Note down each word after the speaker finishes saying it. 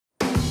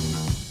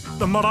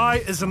The marae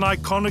is an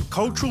iconic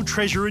cultural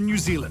treasure in New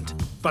Zealand,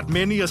 but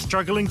many are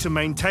struggling to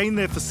maintain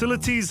their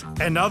facilities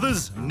and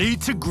others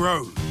need to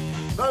grow.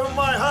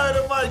 Marae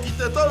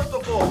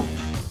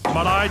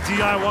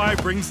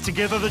DIY brings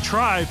together the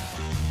tribe,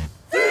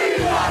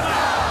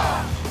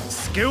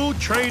 skilled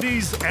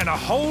tradies and a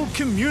whole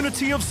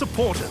community of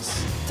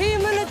supporters. 2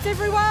 minutes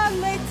everyone,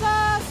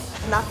 later!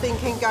 Nothing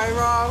can go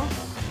wrong.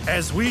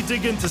 As we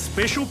dig into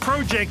special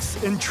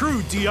projects in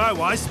true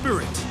DIY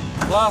spirit.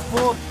 Last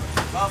four,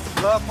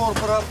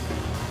 put up.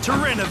 To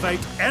renovate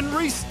and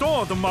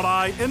restore the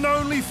marae in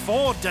only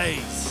 4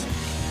 days.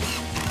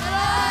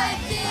 Marae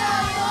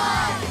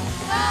DIY!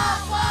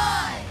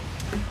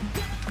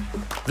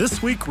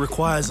 This week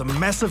requires a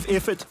massive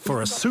effort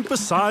for a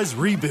super-sized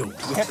rebuild.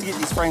 We have to get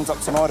these frames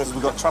up tonight as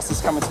we've got trusses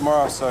coming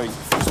tomorrow, so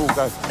it's all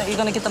go. Are you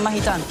going to get the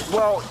mahi done?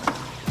 Well,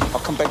 I'll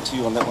come back to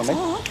you on that one then.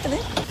 Oh, okay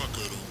then.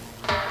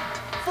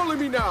 Follow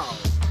me now.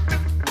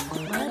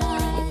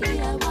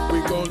 We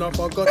gonna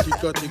Whakaki,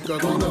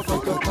 gonna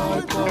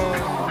Whakaki.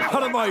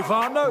 Hana mai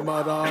whānau.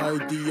 Marae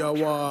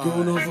DIY.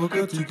 Gonna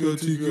Whakati,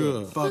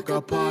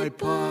 Whakapai.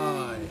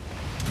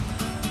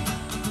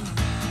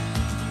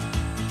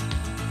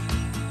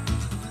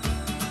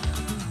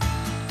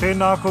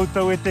 Tēnā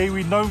koutou e te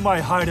iwi nau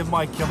mai haere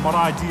mai kia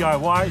marae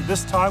DIY.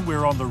 This time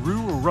we're on the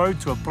rural road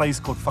to a place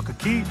called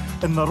Whakaki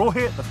in the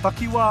rohe, the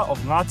takiwā of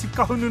Ngāti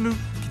Kahungunu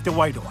ki te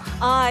Wairoa.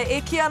 Ai,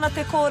 e ki ana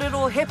te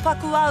kōrero, he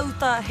paku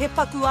auta, he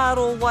paku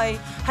aro wai,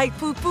 hei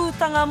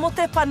pūpūtanga mo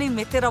te pani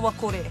me te rawa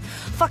kore.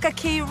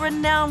 Whakaki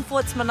renowned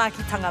for its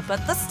manaakitanga,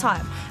 but this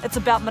time it's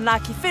about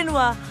manaaki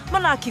whenua,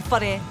 manaaki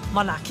whare,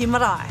 manaaki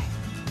marae.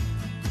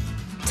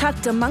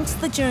 Tucked amongst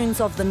the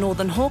dunes of the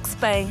northern Hawke's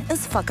Bay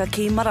is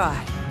Whakaki Marae.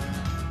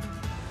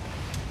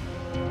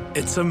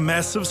 It's a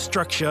massive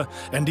structure,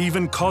 and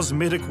even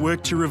cosmetic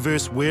work to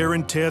reverse wear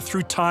and tear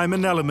through time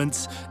and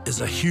elements is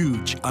a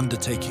huge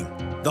undertaking.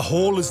 The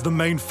hall is the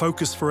main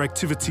focus for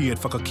activity at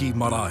Whakaki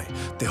Marae.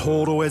 Te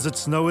horo, as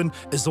it's known,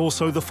 is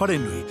also the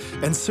wharenui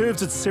and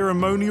serves its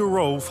ceremonial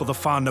role for the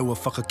whānau of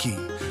Whakaki.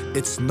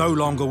 It's no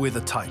longer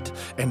weather-tight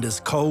and is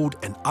cold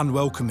and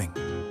unwelcoming.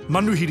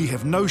 Manuhiri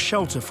have no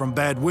shelter from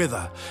bad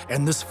weather,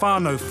 and this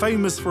whānau,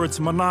 famous for its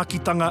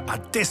manaakitanga, are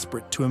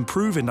desperate to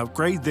improve and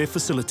upgrade their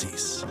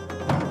facilities.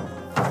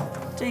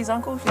 Geez,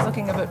 Uncle, she's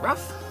looking a bit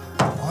rough.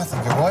 I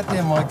think you're right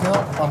there, my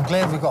girl. I'm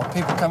glad we've got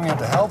people coming in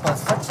to help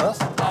us fix this.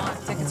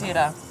 Te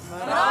tira.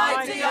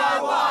 Marae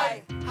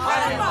DIY!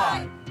 Haere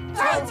mai!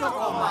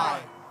 Tautoko mai!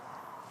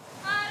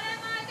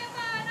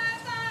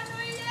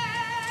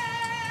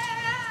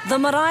 The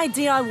Marae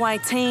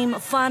DIY team,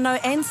 whānau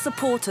and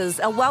supporters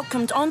are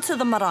welcomed onto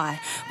the marae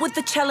with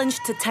the challenge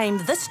to tame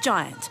this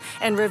giant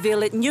and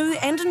reveal it new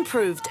and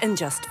improved in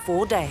just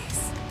 4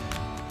 days.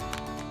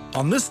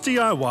 On this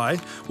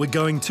DIY, we're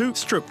going to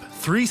strip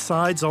 3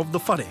 sides of the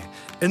whare,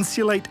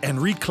 insulate and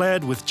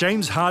reclad with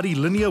James Hardy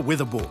linear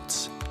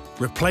weatherboards.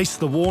 Replace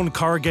the worn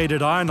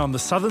corrugated iron on the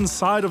southern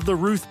side of the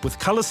roof with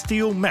colour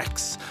steel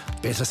max,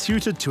 better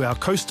suited to our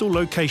coastal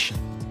location.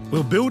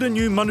 We'll build a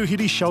new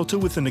manuhiri shelter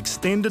with an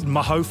extended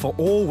maho for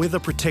all weather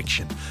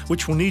protection,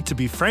 which will need to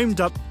be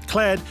framed up,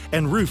 clad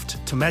and roofed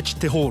to match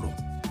te horo.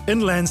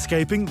 In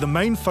landscaping, the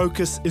main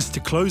focus is to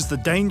close the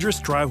dangerous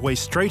driveway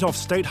straight off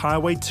State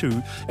Highway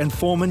 2 and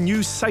form a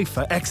new,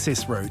 safer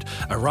access road,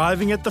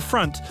 arriving at the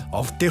front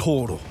of Te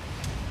Horo.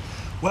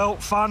 Well,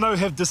 whānau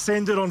have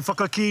descended on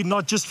Whakaki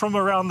not just from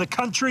around the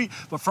country,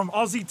 but from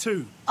Aussie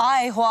too.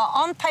 Ai hoa,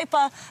 on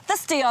paper,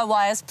 this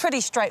DIY is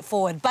pretty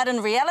straightforward, but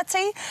in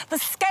reality, the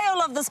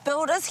scale of this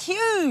build is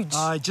huge.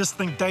 I just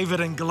think David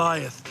and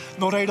Goliath.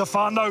 Nō reira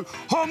whānau,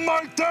 ho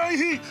mai te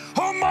ihi,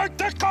 ho mai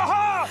te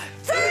kaha!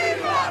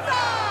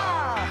 Tīmata!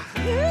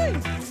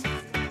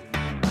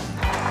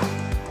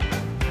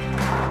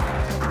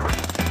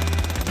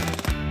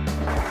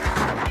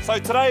 So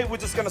today we're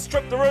just going to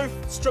strip the roof,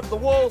 strip the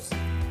walls.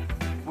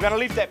 We're going to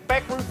leave that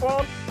back roof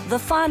on. The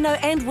whānau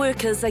and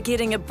workers are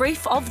getting a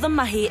brief of the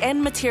mahi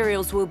and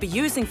materials we'll be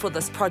using for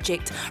this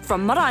project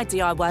from Marae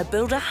DIY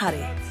builder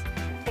Hare.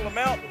 Pull them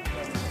out.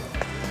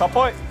 Ka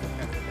pai.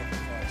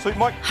 Sweet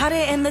Mike.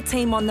 Hare and the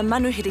team on the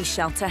manuhiri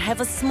shelter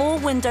have a small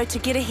window to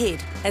get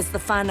ahead as the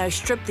whānau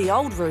strip the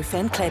old roof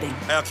and cladding.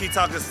 Our key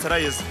targets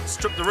today is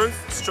strip the roof,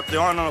 strip the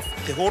iron off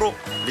te horo,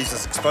 leaves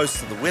us exposed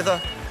to the weather,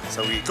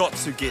 so we got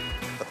to get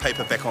the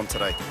paper back on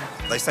today.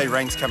 They say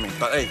rain's coming,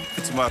 but hey,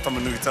 whiti mai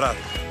tamanui tara.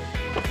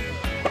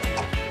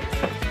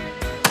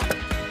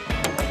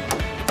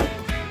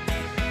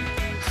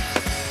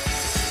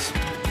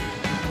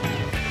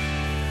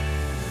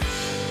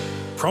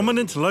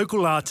 Prominent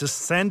local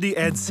artist Sandy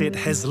Adset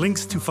has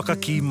links to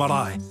Whakaki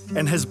Marae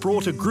and has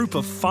brought a group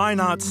of fine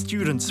art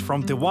students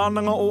from Te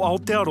Wānanga o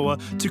Aotearoa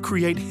to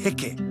create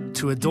heke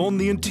to adorn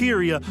the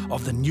interior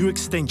of the new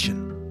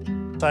extension.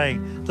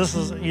 Saying this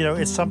is,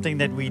 it's something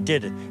that we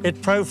did. It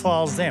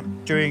profiles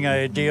them. Doing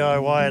a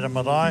DIY at a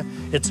marae,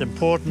 it's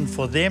important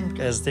for them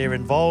as their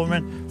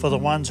involvement, for the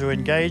ones who are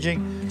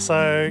engaging.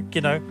 So,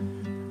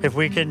 if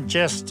we can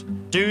just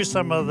do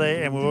some of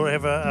that and we'll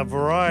have a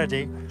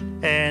variety,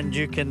 and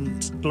you can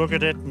look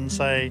at it and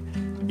say,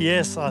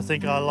 yes, I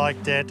think I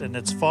like that and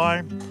it's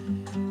fine.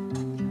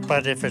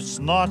 But if it's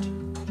not,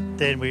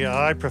 then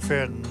I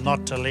prefer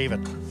not to leave it.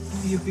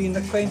 You've been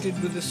acquainted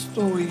with the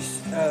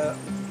stories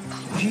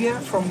here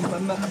from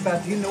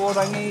about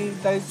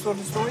Hinorangi, those sort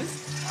of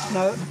stories?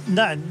 No?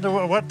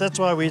 No, that's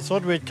why we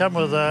thought we'd come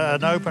with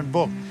an open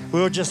book.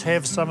 We'll just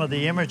have some of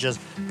the images,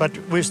 but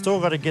we've still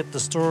got to get the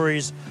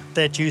stories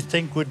that you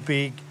think would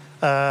be,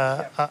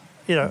 a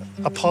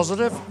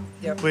positive.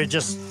 Yep. We're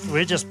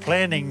just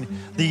planning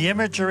the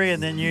imagery,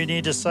 and then you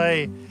need to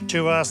say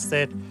to us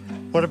that,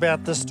 what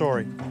about this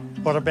story?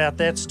 What about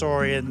that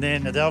story? And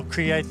then they'll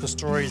create the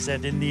stories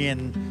that in the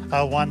end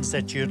are ones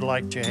that you'd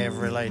like to have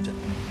related.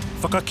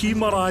 Whakaki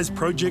Marae's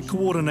project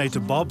coordinator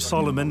Bob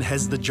Solomon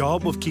has the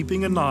job of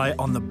keeping an eye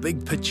on the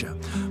big picture,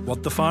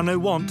 what the whānau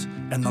want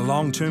and the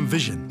long-term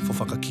vision for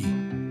Whakaki.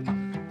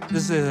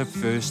 This is the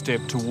first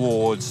step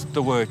towards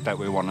the work that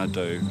we want to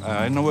do.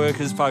 And the work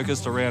is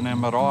focused around our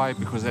marae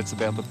because that's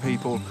about the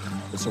people.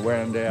 It's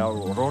around our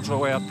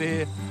roto out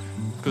there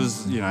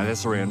because,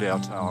 that's around our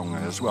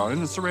taonga as well.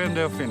 And it's around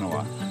our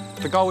whenua.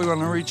 The goal we want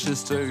to reach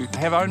is to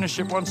have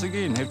ownership once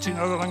again, have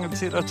tino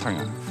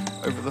rangatiratanga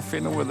over the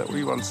whenua that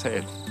we once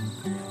had.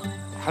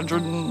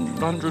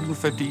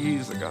 150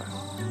 years ago.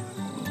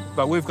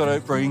 But we've got to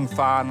bring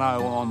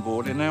whānau on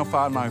board, and our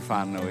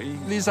whānui,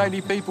 there's 80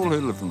 people who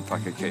live in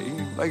Whakaki.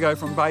 They go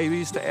from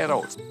babies to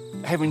adults.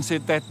 Having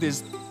said that,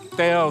 there's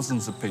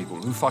thousands of people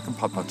who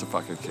whakapapa to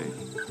Whakaki.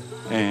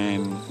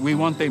 And we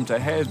want them to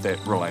have that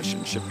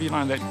relationship,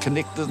 that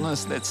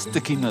connectedness, that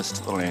stickiness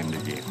to the land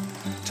again,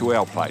 to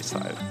our place,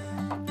 I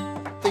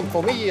think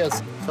for me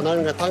is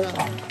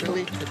whanaungatanga,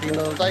 really, at the end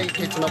of the day,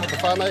 catching up with the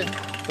whānau,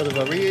 bit of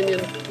a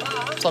reunion,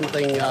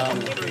 something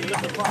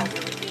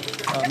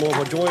more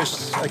of a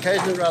joyous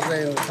occasion rather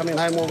than coming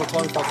home all the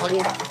time for tangi.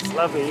 It's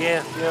lovely,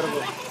 yeah,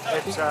 beautiful.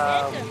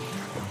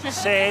 It's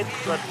sad,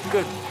 but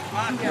good.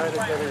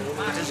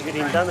 It is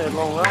getting done at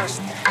long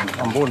last.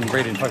 I'm born and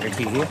bred in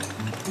Whakaki here,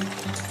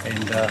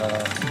 and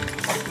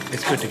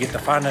it's good to get the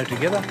whānau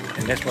together,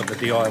 and that's what the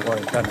DIY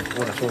has done, it's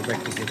brought us all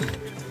back together.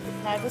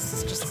 No, this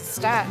is just a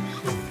start.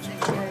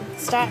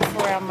 Start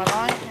for our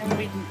marae, and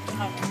we, in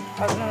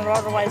a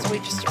lot of ways, we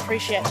just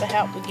appreciate the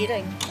help we're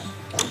getting.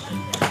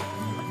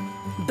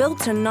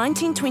 Built in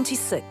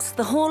 1926,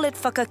 the hall at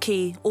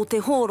Whakaki, or Te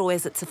Horo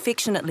as it's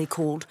affectionately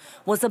called,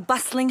 was a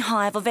bustling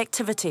hive of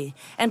activity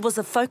and was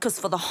a focus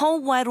for the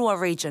whole Wairoa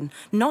region,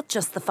 not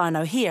just the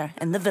whānau here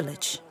in the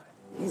village.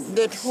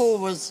 That hall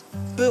was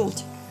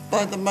built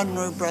by the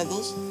Munro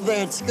brothers. They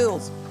had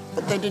skills,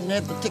 but they didn't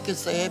have the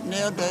tickets they have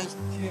nowadays.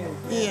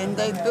 Yeah, and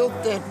they built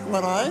that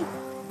marae,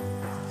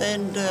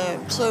 and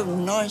so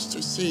nice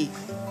to see.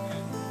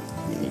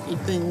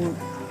 It's been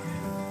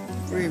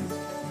very...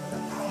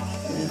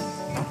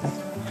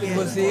 It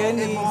was the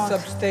only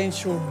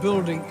substantial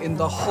building in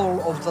the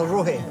whole of the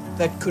rohe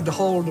that could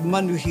hold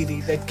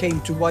manuhiri that came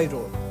to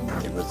Wairoa.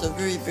 It was a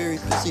very, very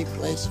busy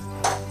place.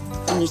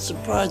 And it's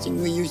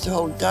surprising, we used to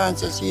hold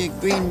dances here,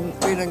 green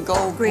and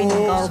gold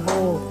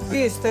balls.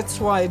 Yes, that's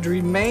why it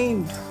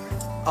remained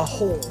a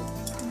hall,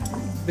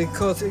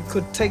 because it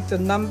could take the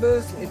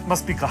numbers. It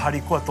must be ka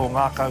harikoa tō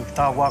ngā kau,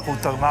 tā wā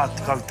koutou ngā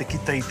kau te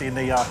kita I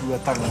tēnei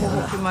āhuatanga.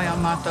 Hoki mai a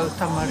mātou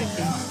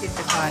tamariki, ki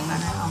te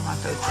kāingane a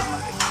mātou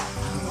tamariki.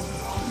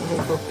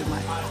 Hoki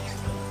mai.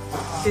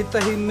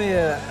 Etahi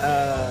mea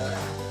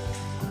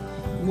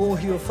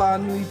mōhio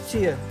whānui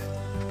tia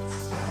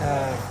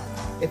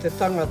e te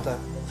tangata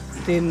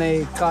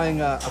tēnei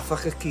kāinga a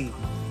Whakaki.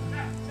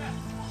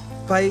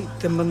 Pai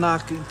te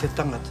manaaki I te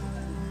tangata.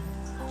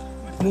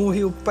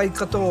 Mōhio pai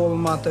katoa o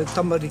mātou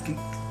tamariki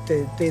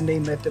tēnei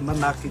mea te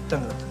manaaki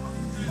tangata.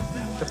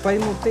 Te pai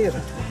mō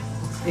tērā.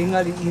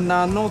 Engari, I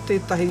nā no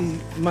tētahi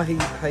mahi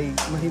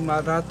mā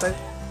rātou,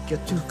 kia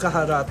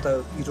tūkaha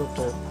rātou I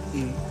roto I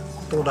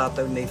tō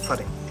rātou nei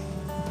whare.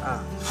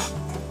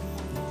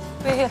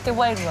 Pēhea te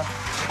wairua.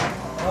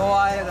 O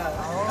aera.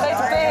 Kei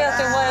te pēhea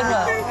te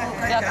wairua.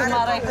 Whakaki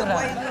Marae kura.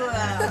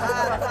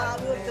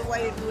 Te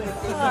wairua.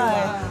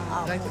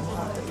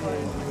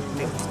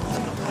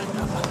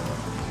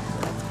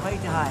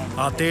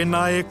 A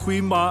tēnā e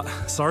kui mā,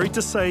 sorry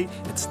to say,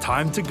 it's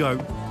time to go.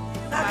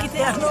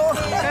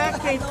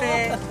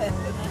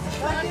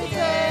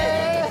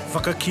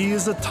 Whakaki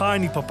is a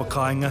tiny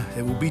papakainga.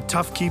 It will be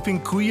tough keeping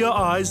kuia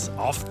eyes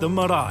off the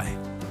marae.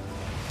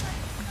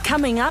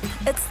 Coming up,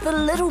 it's the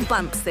little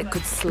bumps that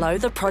could slow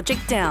the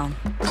project down.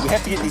 We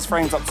have to get these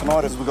frames up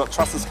tonight as we've got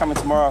trusses coming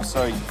tomorrow,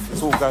 so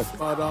let's all go.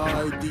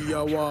 Marae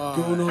DIY.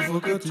 Gonna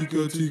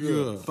whakatika,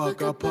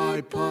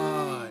 whakapai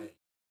pai.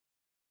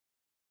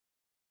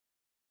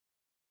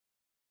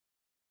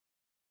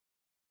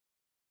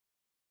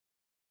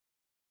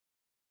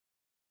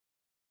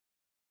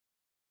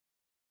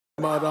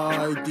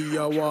 Marae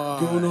DIY.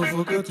 Gonna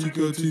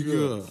whakatika,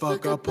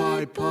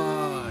 whakapai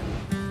pai.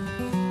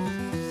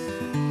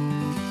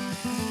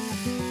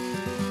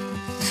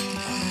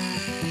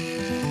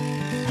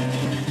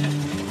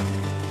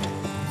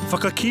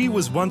 Whakaki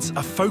was once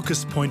a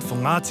focus point for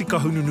Ngāti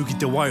Kahungunu ki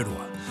te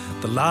Wairoa.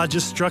 The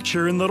largest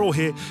structure in the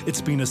rohe, it's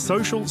been a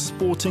social,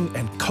 sporting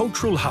and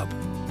cultural hub.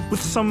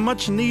 With some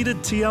much needed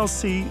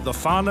TLC, the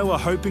whānau are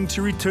hoping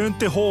to return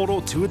Te Horo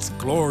to its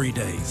glory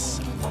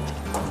days.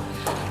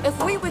 If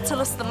we were to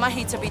list the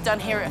mahi to be done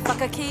here at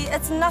Whakaki,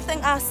 it's nothing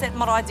us at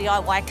Marae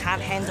DIY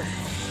can't handle.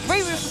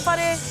 Re-roof the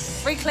whare,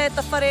 reclad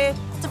the whare,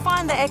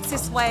 define the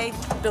access way,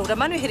 build a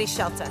manuhiri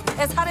shelter.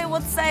 As Hare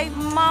would say,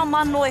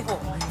 mama noiho,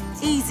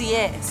 easy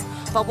as.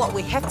 But what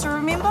we have to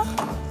remember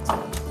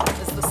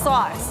is the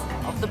size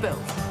of the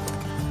build.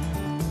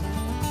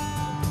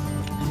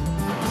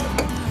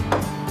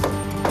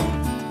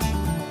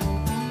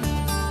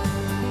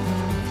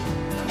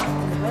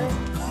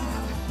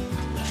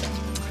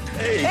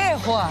 Hey,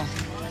 hoa.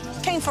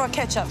 Keen for a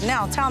catch-up.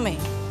 Now, tell me.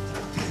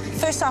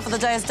 First half of the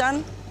day is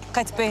done.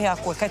 Kei te pēhea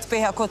koe, kei te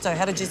pēhea koto.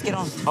 How did you get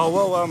on? Oh,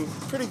 well,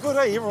 pretty good,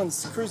 hey?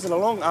 Everyone's cruising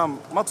along.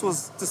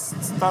 Matua's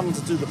just starting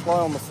to do the ply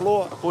on the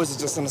floor. Boys are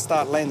just going to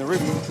start laying the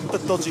roof. A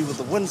bit dodgy with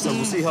the wind, so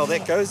we'll see how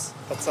that goes.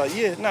 But,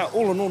 yeah, no,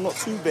 all in all, not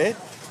too bad.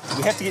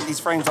 We have to get these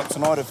frames up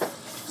tonight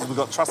because we've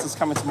got trusses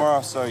coming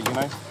tomorrow, so, you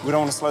know, we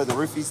don't want to slow the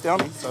roofies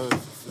down, so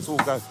let's all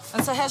go.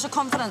 And so how's your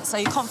confidence? Are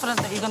you confident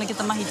that you're going to get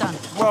the mahi done?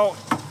 Well,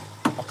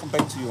 I'll come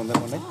back to you on that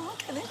one, then. Oh,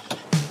 okay, then.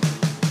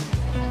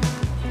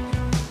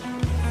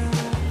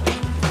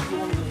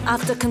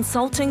 After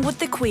consulting with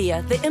the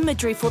kuia, the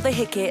imagery for the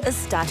heke is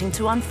starting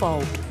to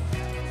unfold.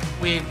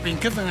 We've been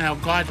given our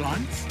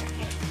guidelines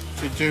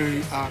to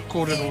do a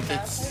kōrero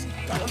that's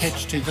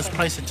attached to this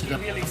place and to the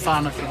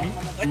whānau.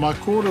 My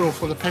kōrero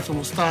for the pattern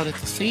will start at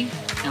the sea,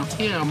 out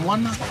here,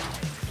 Moana,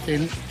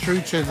 then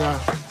through to the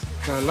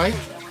lake,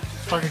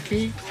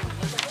 Whakaki,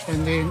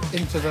 and then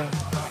into the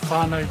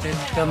whānau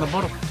down the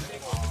bottom.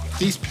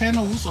 These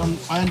panels,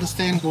 I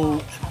understand, will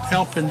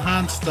help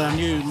enhance the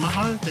new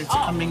maho that's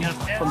coming up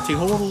from Te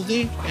Horo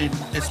there, and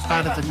as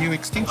part of the new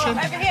extension.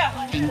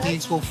 And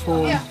these will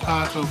form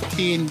part of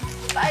 10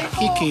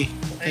 heke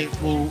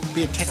that will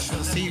be attached to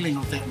the ceiling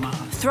of that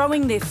maho.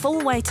 Throwing their full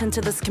weight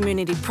into this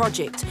community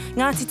project,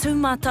 Ngāti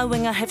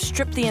Tūmatauenga have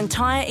stripped the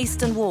entire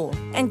eastern wall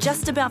and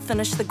just about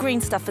finished the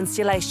green stuff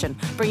installation,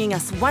 bringing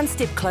us one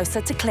step closer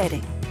to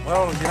cladding.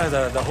 Well, you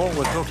know, the hall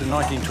was built in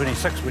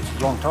 1926, which is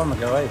a long time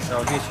ago, eh? So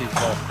I guess it's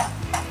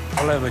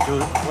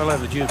well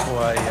overdue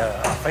for a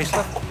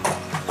facelift.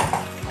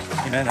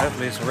 You know, and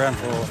hopefully it's around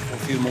for a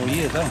few more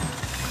years, eh?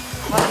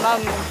 My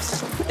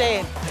mum's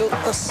dad built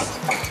this,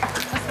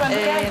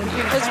 and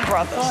his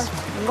brothers.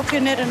 I'm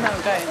looking at it and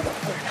I'm going,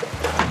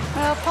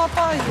 oh,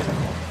 Papa,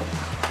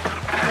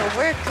 your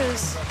work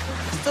is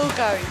still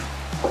going.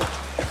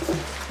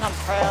 And I'm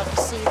proud to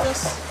see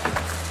this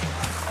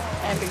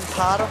and be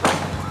part of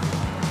it.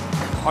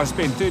 I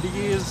spent 30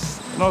 years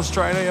in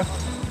Australia,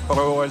 but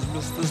I always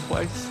miss this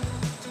place.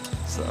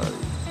 So,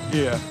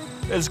 yeah,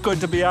 it's good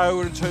to be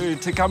able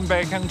to come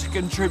back and to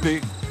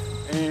contribute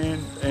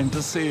and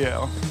to see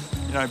our,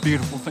 you know,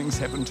 beautiful things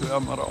happen to our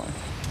marae.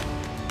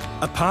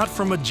 Apart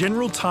from a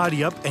general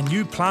tidy-up and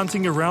new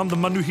planting around the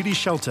manuhiri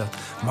shelter,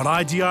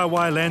 Marae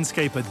DIY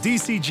landscaper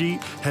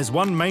DCG has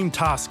one main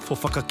task for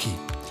Whakaki: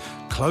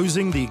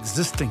 closing the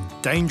existing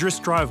dangerous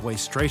driveway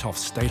straight off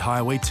State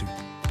Highway 2.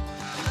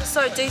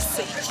 So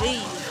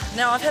DCG,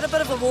 now I've had a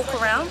bit of a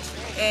walk around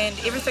and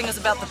everything is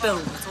about the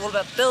build. It's all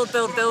about build,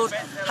 build, build.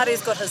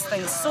 Hare's got his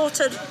things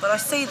sorted, but I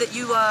see that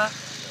you are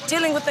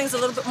dealing with things a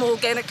little bit more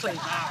organically.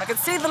 I can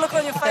see the look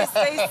on your face,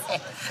 Steve.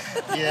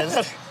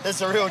 Yeah,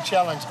 that's a real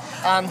challenge.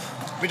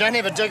 We don't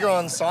have a digger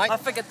on site. I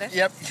figured that.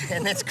 Yep,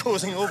 and that's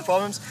causing all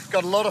problems.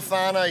 Got a lot of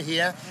whānau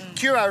here.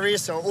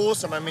 QRS are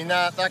awesome. I mean,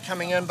 they're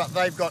coming in, but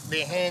they've got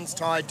their hands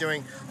tied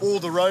doing all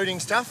the roading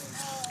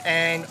stuff.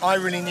 And I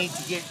really need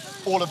to get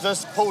all of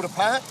this pulled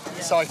apart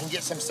so I can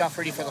get some stuff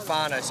ready for the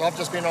whānau. So I've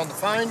just been on the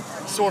phone,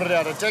 sorted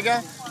out a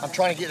digger. I'm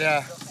trying to get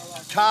a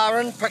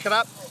car in, pick it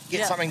up,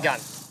 get something done.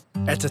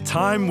 At a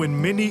time when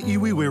many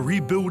iwi were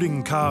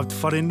rebuilding carved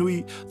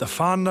wharenui, the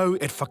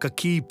whānau at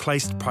Whakaki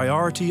placed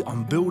priority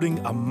on building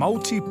a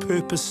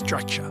multi-purpose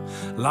structure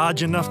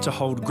large enough to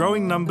hold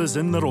growing numbers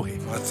in the rohe.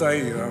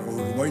 Atai,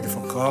 o mai te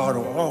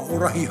whakaaro, o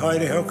rahi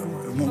haere haka,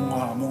 mō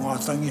ngā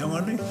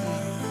tangihanga nei.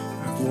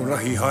 Ko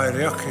rahi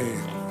haere ake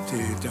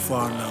te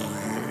whānau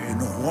e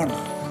noho ana.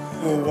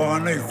 Ko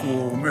wānei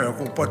ko mea,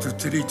 ko patu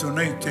tirito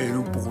nei te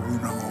rupoko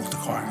runanga o te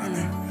kāinga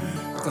nei.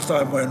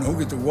 Kastai mai no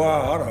hoki te wā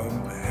ara,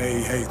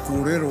 hei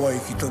kōrero ai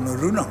ki tona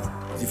runanga.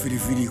 Te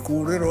whiriwhiri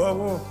kōrero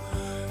awa,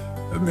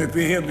 me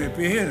pehe,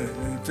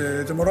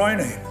 te marae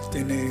nei.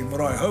 Tēnei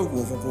marae hau,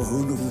 ko whako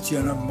hunuku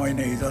tiana mai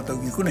nei i tātou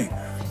ki kone.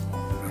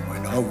 Mai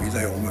na hau i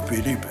tai o me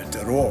penepe, te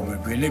roa me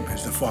penepe,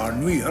 te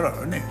whānui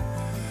ara, ne.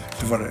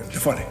 Te whare.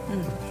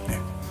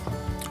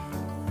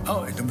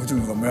 E te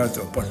mutunga ka mea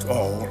te patu,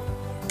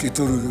 ke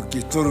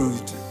toru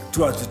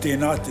tua te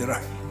tēnā te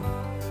rahi.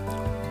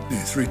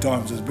 3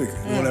 times as big.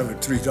 We'll have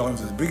it 3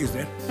 times as big as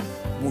that.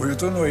 Mohi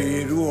tono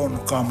e rua no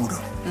kāmura.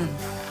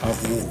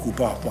 Aku o ku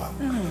pāpā.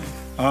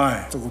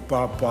 Ai, toko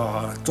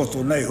pāpā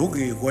toto nei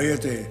hoki, koe e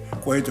te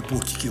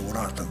pōtiki o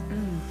rātau.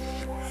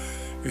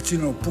 E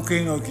tino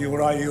pukenga ki o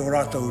rai o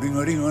rātau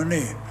ringa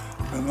ne,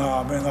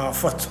 me ngā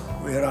whatu.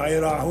 E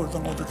rā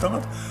hōtanga o te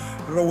tangata.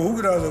 Rau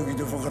hoki rātau ki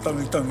te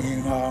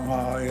whakatangitangi ngā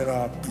e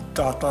rā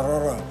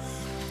tātarara.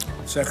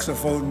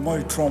 saxophone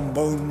mai,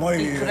 trombone mai.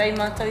 I kurei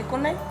mātou I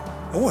konei?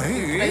 Oh, he.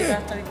 Kurei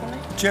rātou I konei?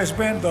 Jazz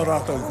band o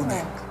rātou I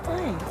konei.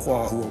 Ai. Kua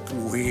hua pū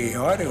he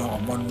haere, ngā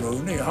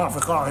Monroe nei,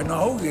 hawhakāhena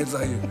hau e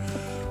tai.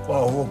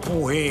 Kua hua pū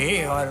he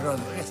haere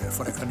rātou. E te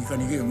wharekani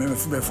ki, me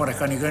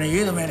wharekani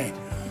ki te mene.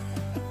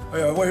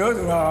 Wai hau,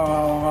 ngā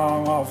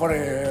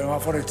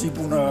whare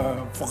tipuna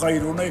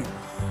whakairo nei.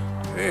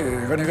 E,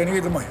 kani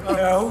ki te mai.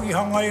 Hau I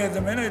hangai e te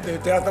mene,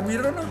 te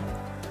atamirana.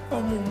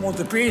 Mō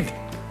te pen.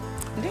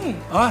 Ni?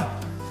 Ah.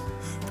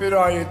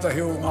 Pera e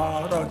tahi o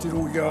ngā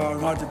rātiru ki a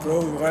Ngāti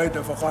Prau, gai te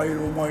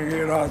whakairo mai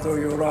e rātou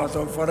I o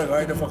rātou whare,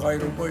 gai te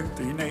whakairo mai,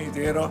 te hinei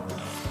te era.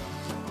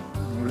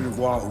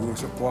 Kuahua,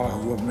 sa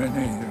kuahua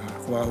menei,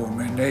 kuahua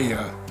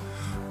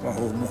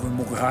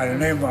muki haere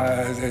nei, ma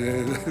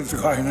te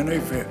kainga nei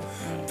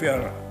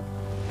pera.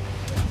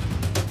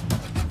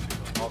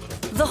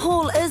 The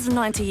hall is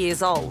 90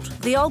 years old.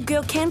 The old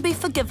girl can be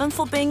forgiven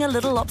for being a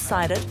little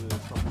lopsided.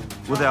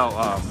 With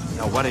our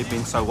ware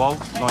being so old,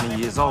 90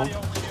 years old,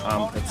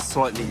 it's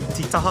slightly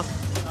titaha.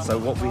 So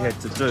what we had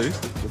to do,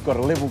 we've got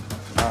a level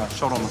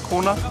shot on the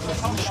corner.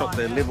 We shot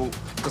that level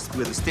just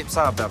where the steps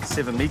are, about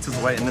 7 metres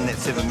away, and in that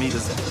 7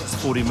 metres, it's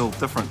 40 mil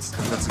difference.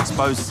 If it's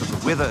exposed to the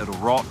weather, it'll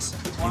rot,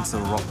 hence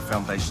it'll rot the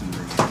foundation.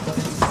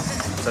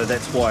 So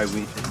that's why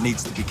it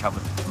needs to be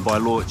covered. And by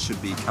law, it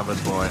should be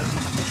covered by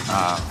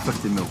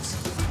 50 mils.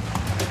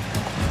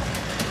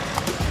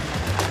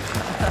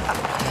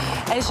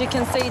 As you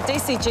can see,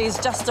 DCG's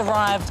just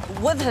arrived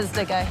with his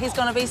digger. He's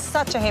going to be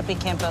such a happy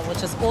camper,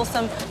 which is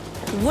awesome.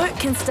 Work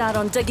can start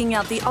on digging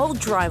out the old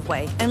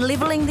driveway and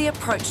levelling the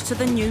approach to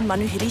the new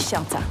Manuhiri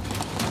shelter.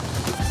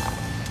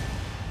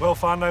 Well,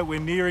 whānau,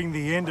 we're nearing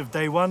the end of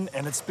day one,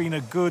 and it's been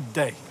a good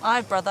day.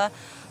 Aye, brother.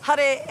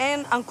 Hare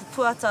and Uncle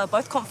Puata are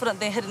both confident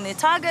they're hitting their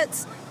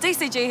targets.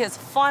 DCG has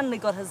finally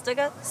got his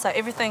digger, so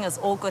everything is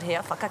all good here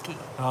at Whakaki.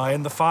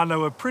 And the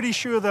whānau are pretty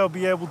sure they'll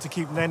be able to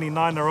keep Nani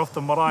Naina off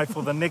the marae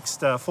for the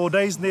next 4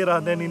 days,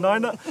 nera Nani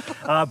Naina.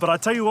 But I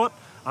tell you what,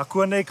 a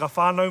kua nei ka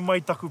whānau mai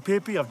taku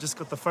pepi. I've just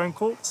got the phone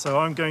call, so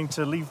I'm going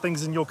to leave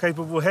things in your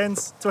capable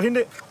hands.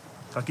 Tohine,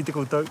 ka kite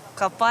koutou.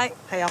 Ka pai,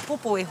 hei a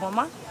popo e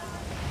homa.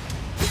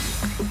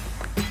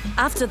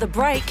 After the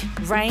break,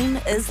 rain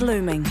is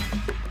looming.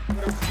 You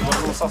want a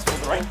little sauce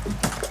for the rain?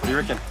 What do you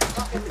reckon?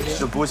 Should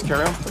the boys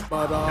carry on?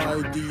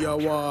 Marae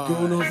DIY.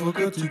 Kona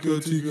whakatika,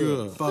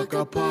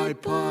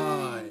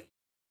 whakapai.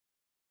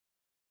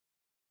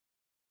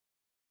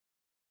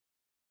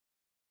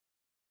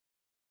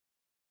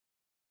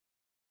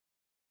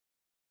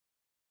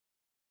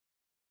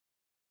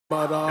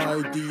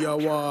 Marae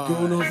DIY.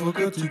 Kona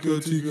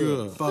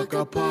whakatika,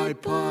 whakapai.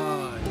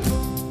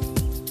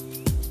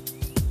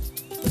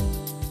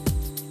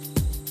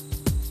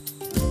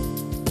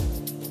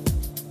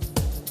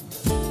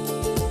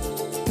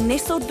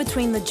 Nestled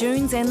between the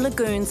dunes and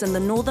lagoons in the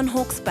northern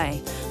Hawke's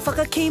Bay,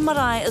 Whakaki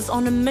Marae is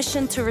on a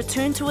mission to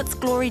return to its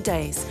glory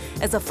days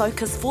as a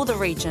focus for the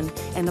region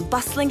and a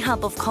bustling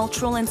hub of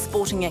cultural and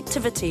sporting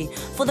activity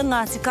for the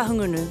Ngāti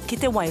Kahungunu ki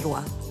te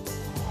Wairoa.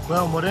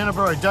 Well, Morena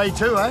bro, day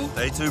 2, eh?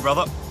 Day 2,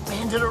 brother.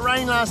 Man, did it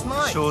rain last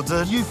night? Sure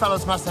did. You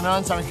fellas must have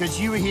known something because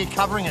you were here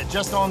covering it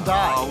just on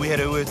day. Oh, we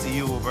had a word to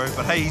you all, bro.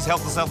 But hey, he's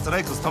helped us out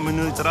today because Tommy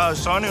Nui Tara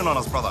is shining on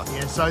us, brother.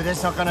 Yeah, so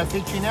that's not going to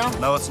affect you now?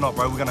 No, it's not,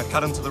 bro. We're going to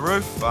cut into the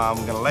roof, we're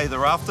going to lay the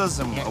rafters,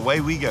 and away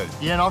we go.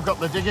 Yeah, and I've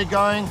got the digger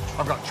going,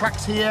 I've got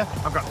trucks here,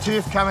 I've got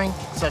turf coming,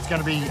 so it's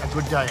going to be a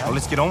good day, eh? Well,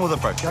 let's get on with it,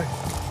 bro. Go.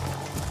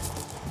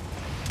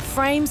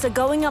 Frames are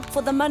going up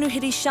for the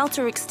Manuhiri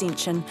shelter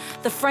extension.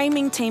 The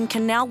framing team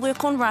can now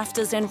work on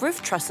rafters and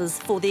roof trusses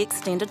for the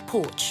extended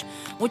porch,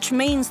 which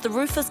means the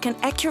roofers can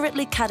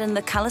accurately cut in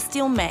the colour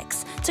steel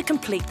max to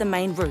complete the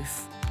main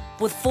roof.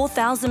 With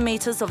 4,000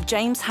 metres of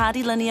James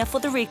Hardy linear for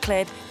the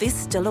reclad, there's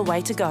still a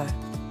way to go.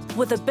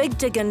 With a big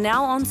digger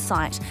now on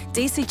site,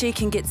 DCG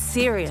can get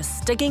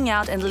serious, digging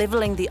out and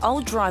levelling the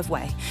old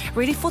driveway,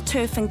 ready for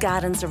turf and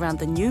gardens around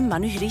the new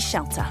Manuhiri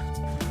shelter.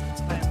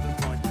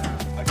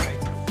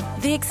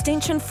 The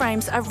extension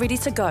frames are ready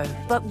to go,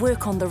 but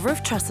work on the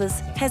roof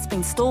trusses has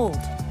been stalled.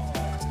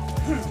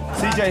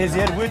 CJ, has he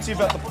had word to you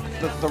about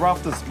the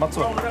rafters,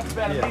 Matua?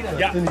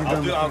 Yeah,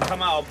 I'll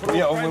come out, I'll put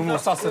it on. We'll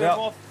suss it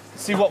out,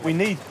 see what we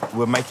need.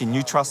 We're making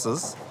new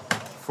trusses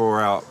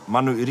for our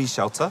Manuhiri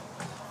shelter.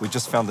 We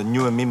just found the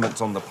new amendments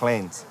on the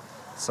plans.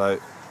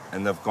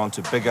 And they've gone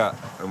to bigger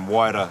and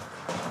wider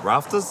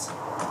rafters.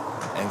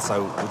 And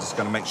so we're just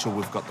going to make sure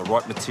we've got the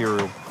right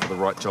material for the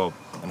right job.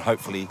 And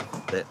hopefully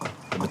that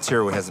the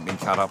material hasn't been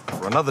cut up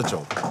for another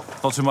job.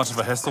 Not too much of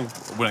a hassle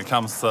when it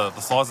comes to the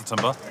size of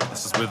timber.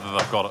 It's just whether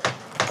they've got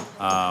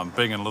it.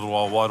 Being in a little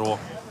old Wairoa,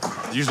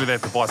 usually they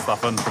have to buy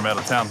stuff in from out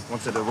of town.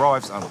 Once it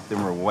arrives,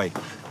 then we're away.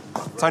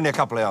 It's only a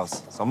couple of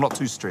hours, so I'm not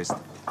too stressed.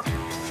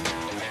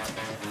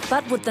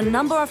 But with the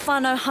number of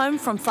whānau home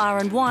from far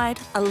and wide,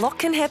 a lot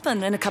can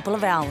happen in a couple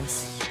of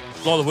hours.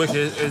 A lot of work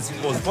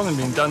wasn't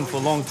been done for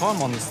a long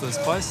time on this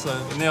place, so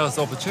now it's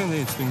an opportunity.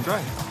 It's been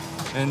great.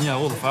 And yeah,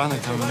 all the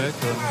whānau coming back,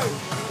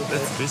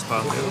 that's the best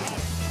part of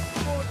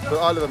it.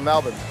 I live in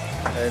Melbourne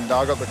and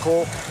I got the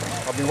call.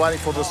 I've been waiting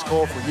for this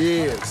call for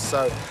years.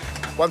 So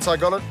once I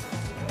got it,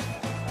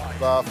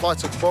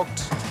 flights are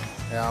booked,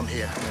 and I'm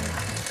here.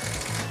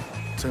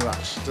 Too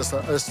much.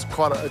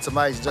 It's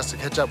amazing just to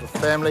catch up with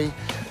family,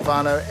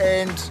 whānau,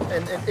 and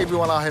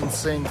everyone I haven't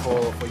seen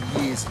for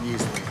years and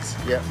years and years.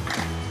 Yeah.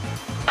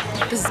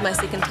 This is my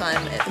second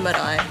time at the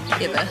Marae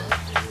ever,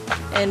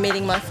 and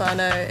meeting my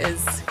whānau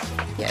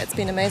it's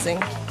been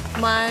amazing.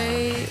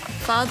 My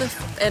father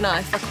and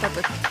I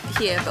whakapapa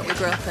here, but we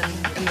grew up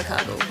in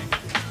Chicago.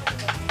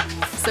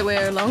 So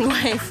we're a long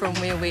way from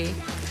where we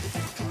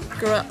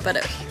grew up, but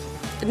it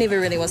never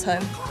really was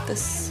home.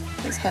 This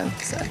is home,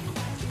 so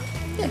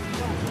yeah.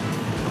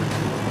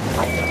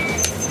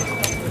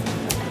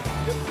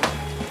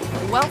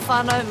 Well,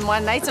 whānau, my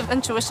native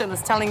intuition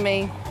is telling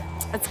me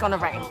it's gonna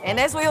rain. And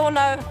as we all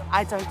know,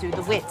 I don't do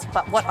the wet,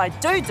 but what I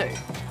do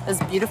is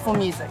beautiful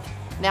music.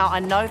 Now, I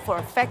know for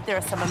a fact there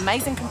are some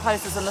amazing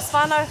composers in this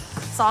whānau,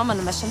 so I'm on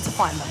a mission to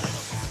find them.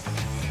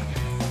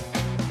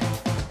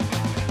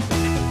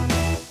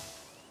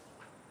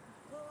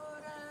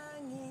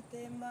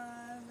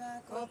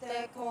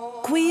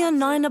 Kuia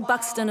Nina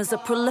Buxton is a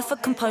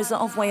prolific composer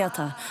of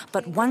waiata,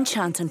 but one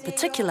chant in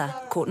particular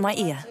caught my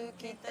ear.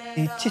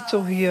 I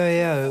titohia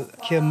e au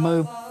kia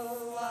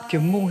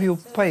mōhio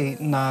pai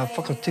nā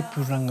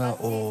whakatipuranga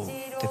o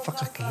te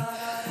whakaki.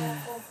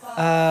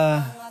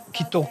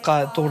 Ki tō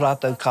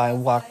rātou kai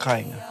wā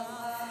kainga.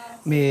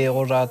 Me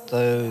o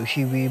rātou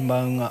hiwi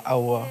maunga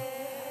aua.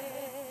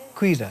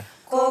 Kuira.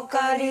 Ko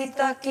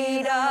karita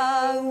ki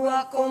rā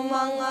ua ko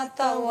manga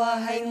taua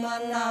hei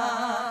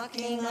mana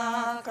ki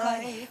ngā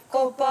kai.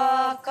 Ko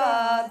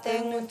pāka te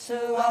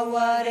ngutu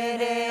awa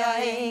rere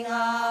ai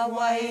ngā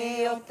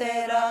wai o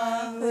te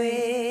rāhui.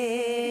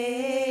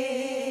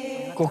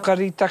 Ko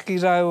karita ki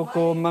rā ua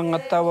ko manga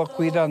taua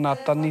kuira nā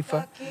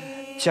taniwha.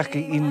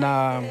 Tiaki i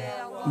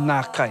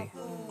nā kai.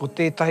 Ko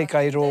tētahi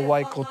kai ro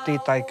wai, ko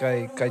tētahi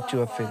kai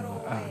tua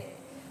whenua.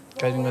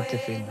 Kai ringa te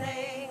whenua.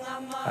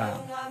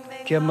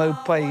 Kia mau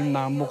pai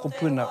nā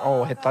mokopuna,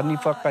 he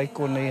taniwha kai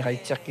konei hei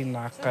tiaki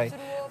nā kai.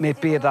 Me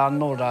pērā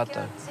no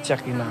rātou,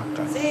 tiaki nā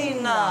kai.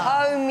 Tina,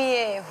 haumi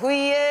e,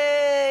 hui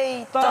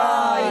e,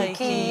 tai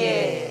ki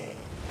e.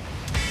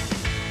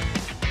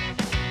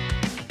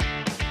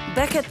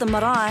 Back at the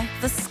marae,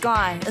 the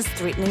sky is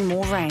threatening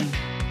more rain.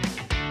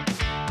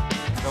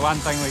 The one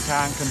thing we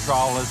can't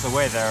control is the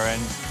weather,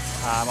 and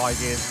I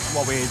guess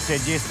what we had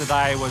said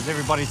yesterday was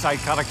everybody take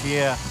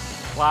karakia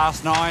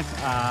last night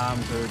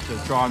to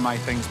try and make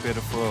things better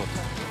for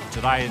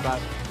today. But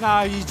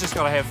no, you just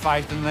got to have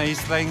faith in these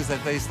things,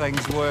 that these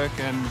things work,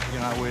 and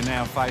we're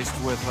now faced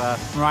with a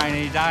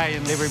rainy day,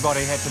 and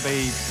everybody had to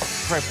be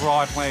prepped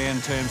rightly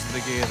in terms of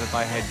the gear that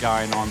they had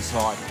going on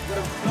site.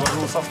 Got a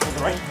little soft for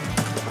the rain.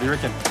 What do you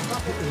reckon?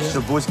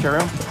 Should the boys carry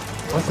on?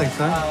 I think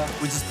so.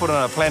 We just put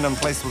a plan in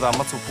place with our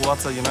matua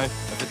puata,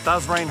 if it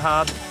does rain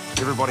hard,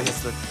 everybody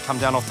has to come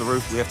down off the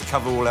roof. We have to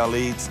cover all our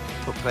leads,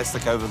 put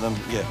plastic over them,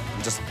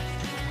 and just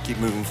keep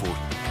moving forward.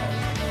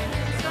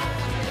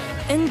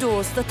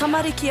 Indoors, the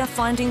tamariki are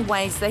finding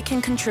ways they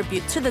can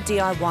contribute to the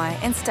DIY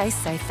and stay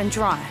safe and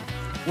dry.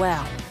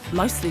 Well,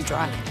 mostly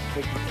dry.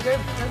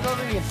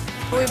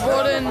 We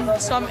brought in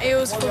some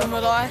eels for the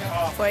marae,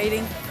 for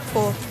eating,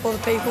 for the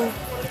people.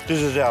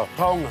 This is our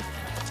taonga.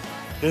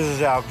 This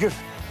is our gift.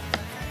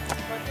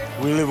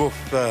 We live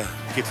off,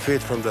 get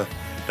fed from the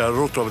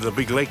roto of the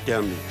big lake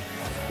down there.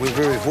 We're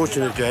very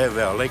fortunate to have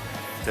our lake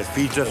that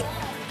feeds us.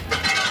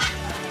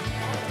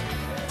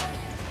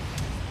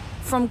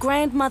 From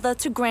grandmother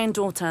to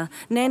granddaughter,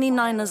 Nani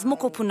Naina's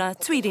mokopuna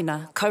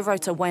tuirina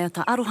ko-rota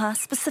waiata aroha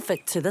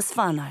specific to this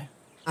whānau.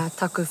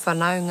 Taku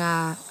whanau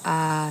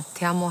ngā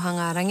te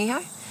amohanga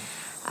rangihau.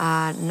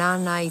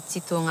 Nāna I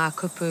tito ngā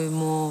kupu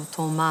mō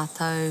tō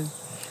mātou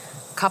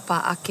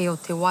kapa ake o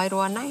te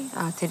wairoa nei,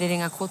 te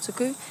rerenga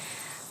kōtuku.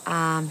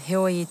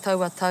 Heoi I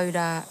taua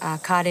taura,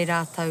 kāre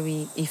rātau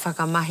I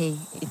whakamahi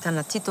I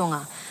tana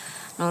titonga.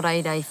 Nō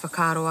reira I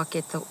whakaro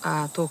ake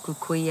tōku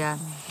kuia.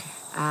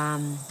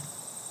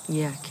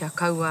 Kia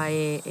kaua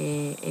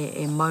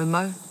e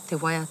maumau te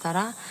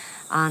waiatara.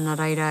 Nā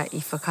reira I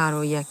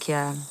whakaro ia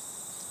kia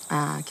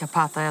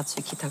pātai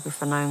atu ki taku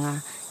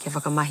whanaunga, kia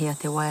whakamahi a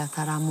te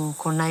waiatara mō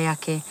konei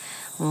ake,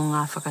 mō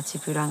ngā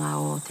whakatipuranga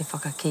o te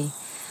whakaki.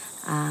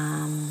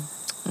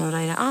 Nō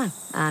reira,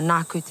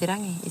 nāku te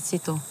rangi, I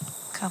tito.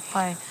 Ka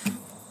pai.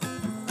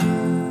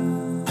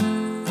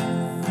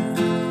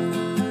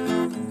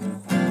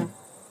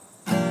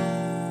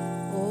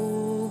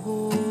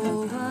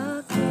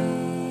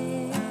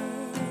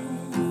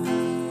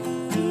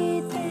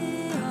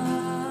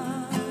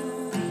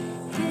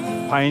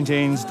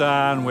 Painting's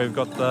done, we've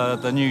got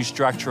the new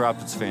structure up,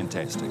 it's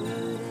fantastic.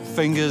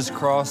 Fingers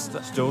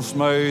crossed, still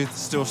smooth,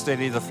 still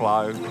steady the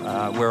flow.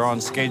 We're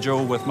on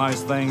schedule with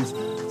most things,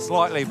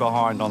 slightly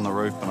behind on the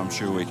roof, but I'm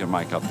sure we can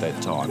make up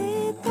that time.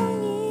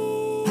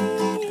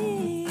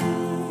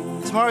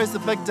 Tomorrow's the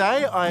big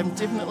day. I'm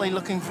definitely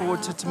looking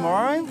forward to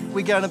tomorrow.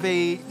 We're going to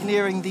be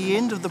nearing the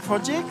end of the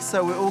project,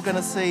 so we're all going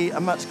to see a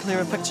much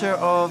clearer picture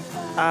of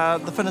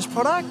the finished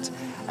product.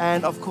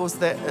 And of course,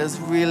 that is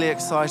really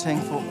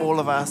exciting for all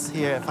of us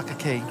here at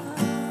Whakaki.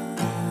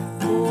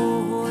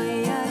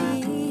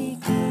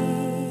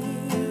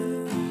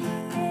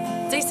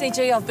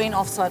 CG, I've been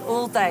offside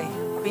all day.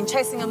 I've been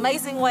chasing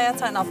amazing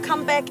waiata and I've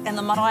come back and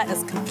the marae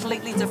is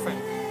completely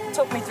different.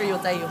 Talk me through your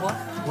day, Yoho.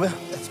 Well,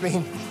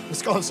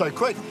 it's gone so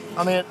quick.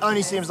 I mean, it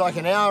only seems like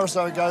an hour or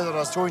so ago that I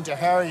was talking to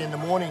Harry in the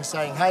morning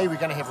saying, hey, we're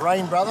going to have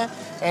rain, brother.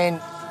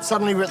 And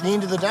suddenly we're at the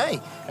end of the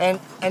day. And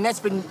that's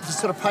been the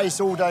sort of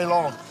pace all day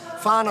long.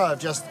 Whānau have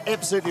just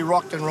absolutely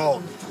rocked and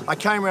rolled. I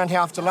came around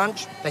after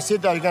lunch. They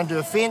said they were going to do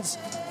a fence.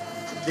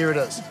 There it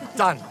is.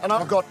 Done. And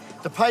I've got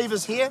the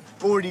pavers here,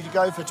 all ready to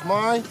go for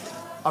tomorrow.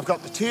 I've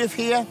got the turf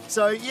here.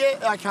 So, yeah,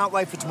 I can't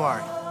wait for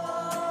tomorrow.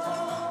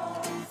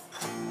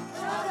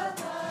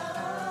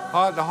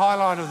 The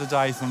highlight of the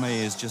day for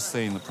me is just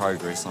seeing the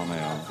progress on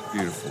our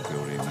beautiful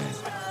building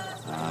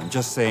there.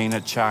 Just seeing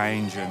it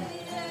change and,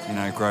 you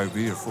know, grow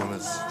beautiful.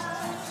 It's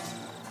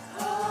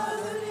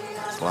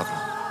lovely.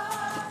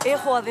 E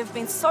hoa, there have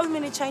been so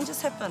many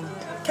changes happen.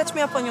 Catch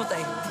me up on your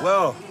day.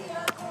 Well,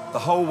 the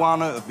whole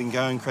whānau have been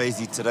going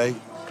crazy today.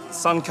 The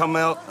sun come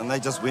out and they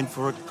just went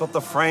for it. Got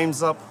the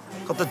frames up,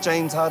 got the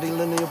James Hardy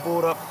linear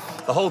board up.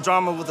 The whole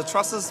drama with the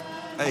trusses,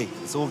 hey,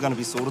 it's all going to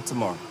be sorted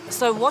tomorrow.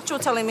 So what you're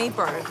telling me,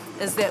 bro,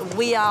 is that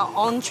we are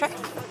on track?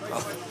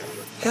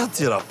 Kia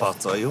tira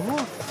pata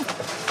iho.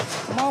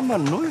 Mama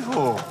nui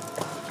ho.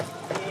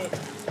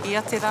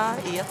 Ia te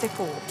rā, ia te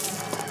pō.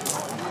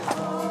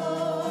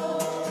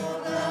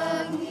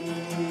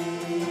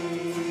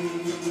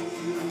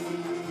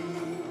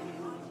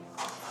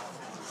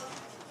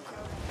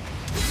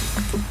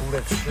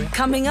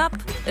 Coming up,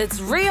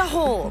 it's Rhea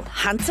Hall,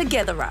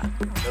 hunter-gatherer.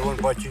 They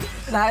won't bite you?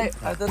 No, I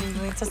didn't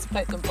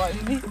anticipate them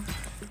biting me.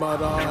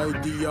 Marae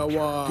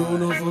diawa,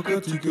 kona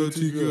whakatika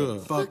tika,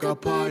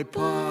 whakapai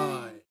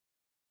pai.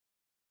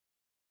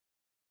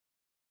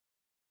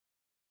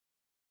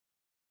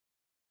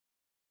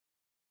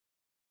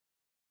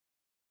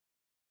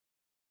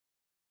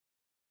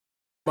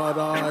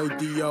 Marae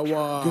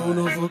diawa,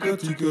 kona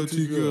whakatika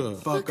tika,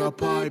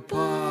 whakapai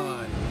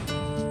pai.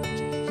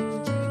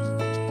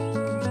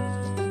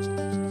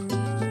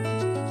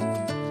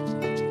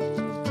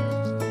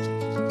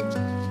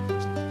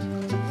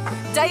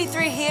 Day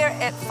 3 here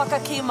at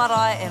Whakaki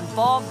Marae, and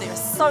Bob, there are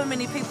so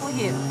many people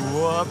here.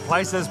 Well, the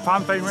place is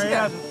pumping,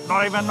 Rhea.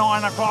 Not even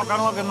 9 o'clock,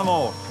 and look in them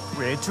all.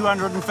 We had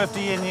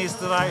 250 in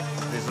yesterday.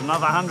 There's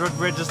another 100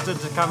 registered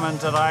to come in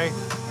today.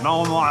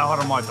 No mai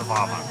hora mai te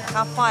whāma.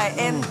 Ka pai.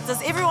 And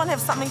does everyone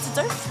have something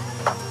to do?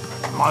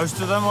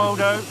 Most of them will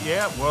do,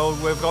 yeah. Well,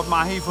 we've got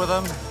mahi for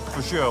them,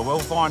 for sure. We'll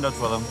find it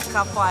for them.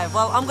 Ka pai.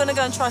 Well, I'm going to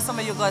go and try some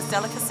of your guys'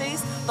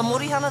 delicacies. The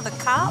morihana, the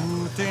carp.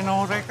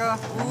 Tēnā reka.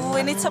 Ooh,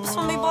 any tips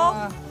for me,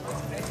 Bob?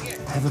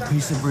 Have a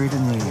piece of bread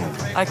in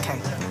there. Okay.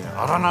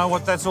 I don't know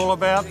what that's all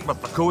about,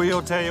 but the kui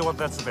will tell you what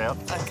that's about.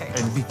 Okay.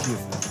 And be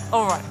careful.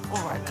 All right.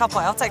 Ka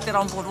pai, I'll take that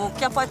on board. Well,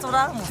 kia pai tō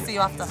rā, and we'll see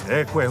you after.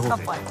 E koe hoki. Ka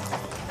pai.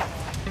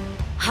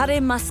 Hare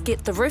must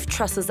get the roof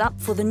trusses up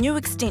for the new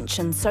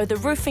extension so the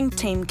roofing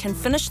team can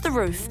finish the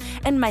roof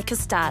and make a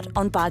start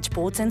on barge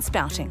boards and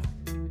spouting.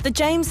 The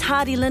James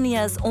Hardy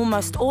linear is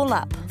almost all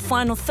up.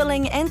 Final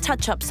filling and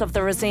touch-ups of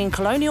the Resine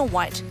Colonial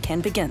White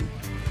can begin.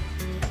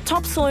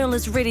 Topsoil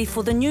is ready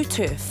for the new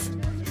turf.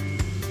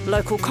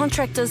 Local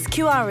contractors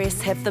QRS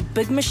have the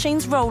big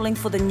machines rolling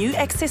for the new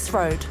access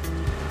road.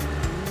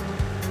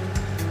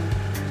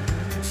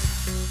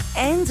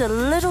 And a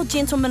little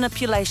gentle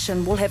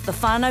manipulation will have the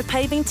whānau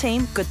paving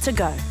team good to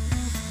go.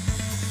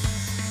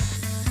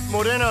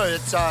 Moreno,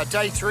 it's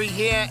day 3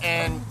 here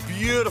and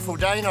beautiful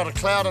day, not a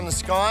cloud in the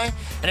sky.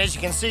 And as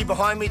you can see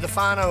behind me, the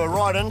whānau are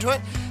right into it.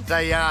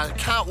 They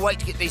can't wait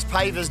to get these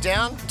pavers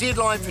down.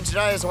 Deadline for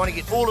today is I want to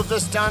get all of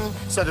this done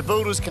so the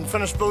builders can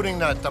finish building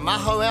the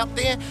maho out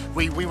there.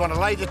 We want to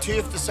lay the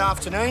turf this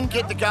afternoon,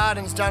 get the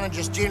gardens done and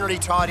just generally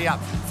tidy up.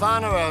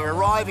 Whānau are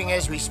arriving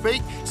as we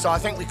speak, so I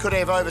think we could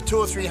have over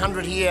 200 or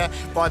 300 here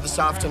by this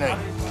afternoon.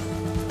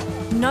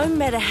 No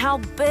matter how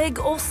big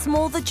or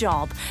small the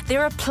job,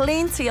 there are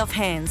plenty of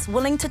hands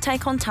willing to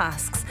take on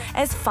tasks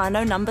as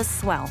whānau numbers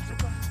swell.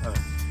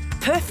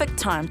 Perfect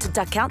time to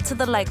duck out to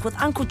the lake with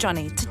Uncle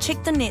Johnny to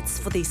check the nets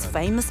for these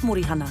famous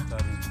morihana.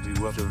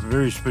 It's a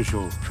very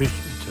special fish.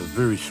 It's a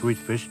very sweet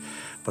fish,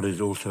 but it's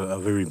also a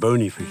very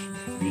bony fish.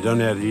 If you don't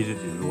know how to eat it,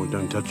 or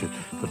don't touch it,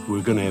 but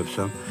we're going to have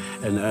some.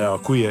 And our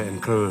kuia and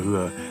kroa who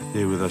are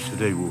there with us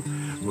today will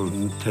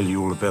tell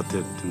you all about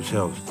that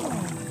themselves.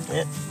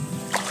 Yeah.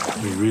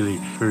 We're really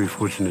very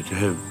fortunate to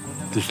have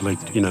this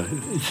lake. You know,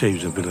 it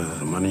saves a bit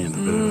of money and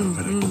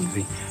a bit of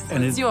thing.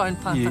 And it's your own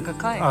pātaka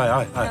kai.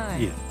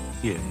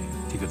 Yeah.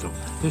 Tika tō.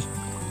 Yes.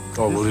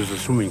 Oh, well, there's a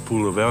swimming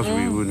pool of ours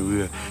when we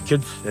were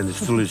kids, and it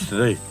still is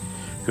today,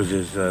 because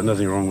there's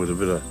nothing wrong with a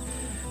bit of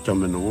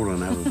jump in the water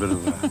and have a bit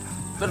of a...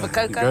 bit of a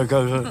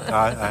cocoa?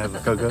 I have a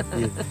cocoa,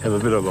 yeah. Have a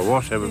bit of a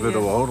wash, have a bit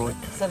of a hodoi.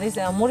 So these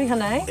are our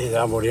morihana, eh?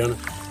 Yeah, our morihana.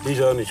 These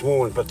are only small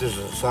ones, but this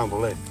is a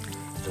sample there.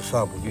 It's a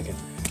sample. You can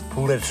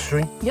pull that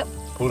string. Yep.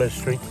 Pull that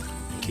string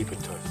and keep it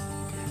tight.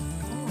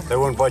 They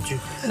won't bite you?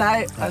 No,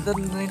 I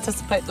didn't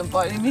anticipate them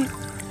biting me.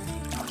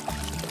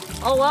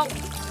 Oh well.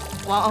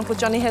 While Uncle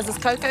Johnny has his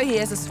cocoa, he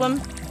has a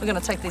swim. We're going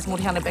to take these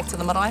morihana back to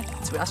the marae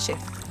to our chef.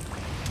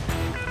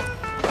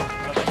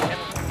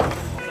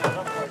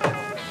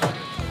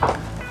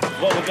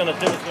 what we're going to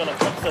do is we're going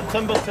to fix the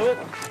timber to it,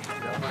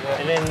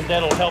 and then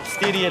that'll help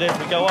steady it as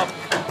we go up.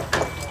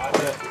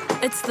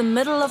 It's the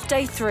middle of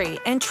day 3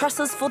 and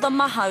trusses for the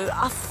mahau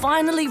are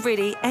finally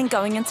ready and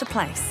going into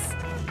place.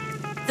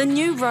 The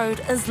new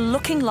road is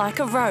looking like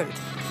a road.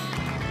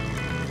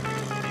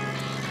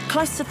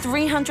 Close to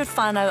 300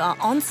 whānau are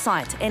on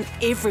site and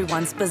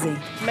everyone's busy.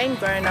 Mean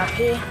growing up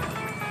here.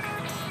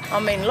 I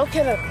mean, look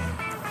at it.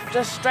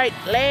 Just straight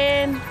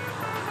land,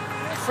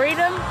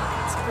 freedom.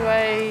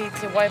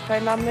 Te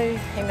waipainamu,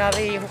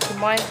 engari hoki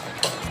mai,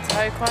 te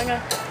haukoinga.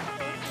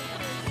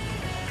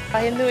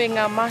 He nui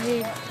ngā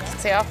mahi,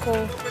 te ako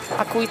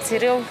i te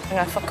reo,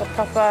 ngā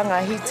whakapapa, ngā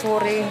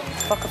hitori,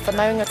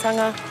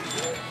 whakawhanaungatanga.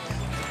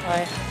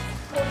 Ai.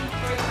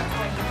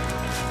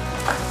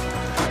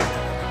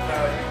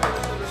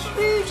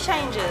 Huge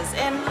changes,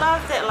 and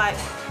love that like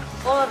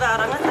all of our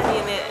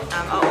rangatani in it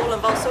are all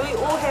involved, so we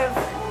all have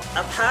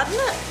a part in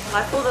it,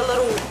 like all the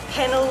little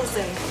panels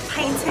and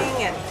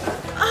painting and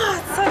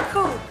it's so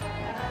cool.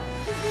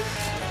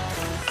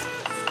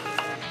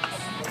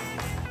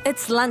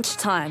 It's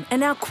lunchtime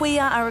and our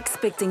kuia are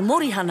expecting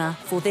morihana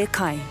for their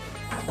kai.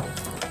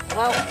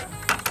 Well,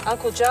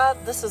 Uncle Jar,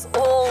 this is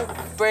all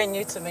brand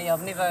new to me.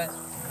 I've never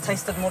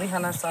tasted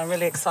morihana, so I'm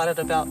really excited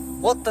about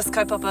what this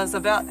kaupapa is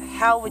about.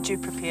 How would you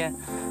prepare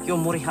your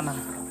morihana?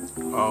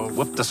 I'll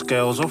whip the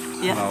scales off.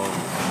 Yeah.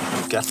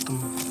 I'll gut them.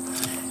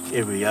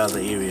 Every other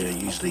area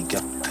usually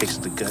takes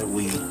the gut.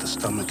 We eat the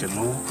stomach and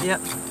all. Yep.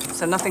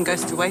 So nothing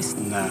goes to waste?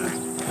 No.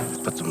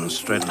 Put them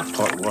straight in the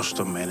pot, wash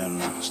them, and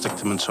then stick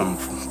them in some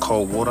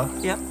cold water.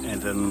 Yep.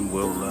 And then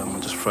we'll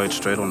just throw it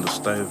straight on the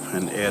stove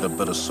and add a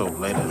bit of salt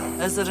later.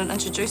 Is it an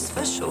introduced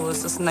fish or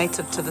is this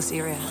native to this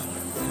area?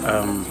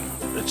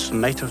 It's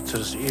native to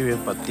this area,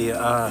 but there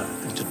are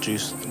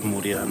introduced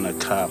morihana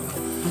carp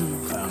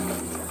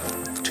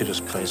to this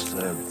place.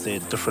 They're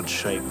different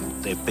shape,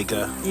 they're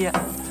bigger. Yeah.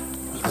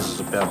 This is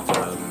about,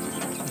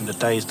 in the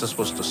days, this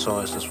was the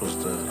size, this was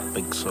the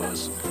big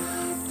size.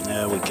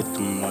 Now we get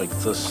them like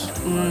this,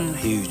 like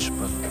huge,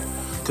 but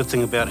good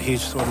thing about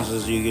huge ones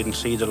is you can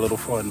see the little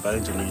fine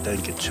bones and you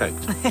don't get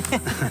choked.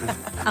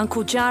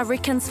 Uncle Jar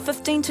reckons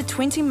 15 to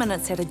 20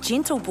 minutes at a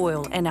gentle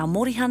boil and our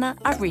morihana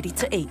are ready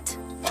to eat.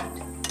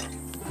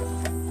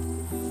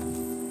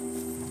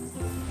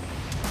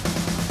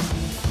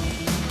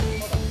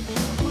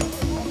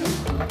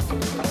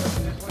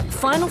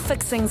 Final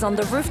fixings on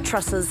the roof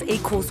trusses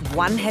equals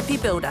one happy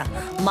builder.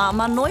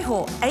 Mama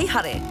noiho,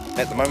 ehare.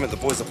 At the moment, the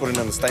boys are putting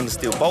in the stainless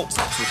steel bolts,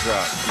 which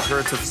are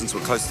imperative since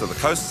we're close to the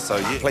coast. So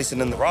yeah, placing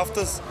in the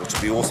rafters, which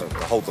will be awesome to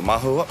hold the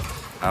mahu up,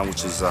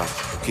 which is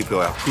keep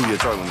our kuia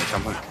dry when they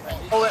come home.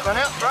 Pull that one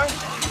out, bro.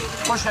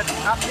 Push it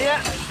up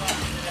there.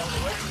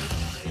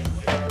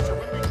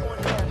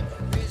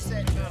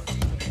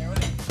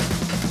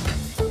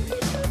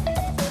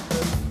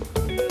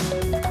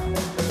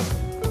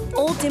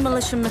 All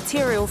demolition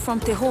material from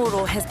Te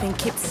Horo has been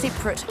kept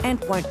separate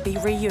and won't be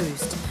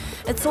reused.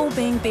 It's all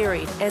being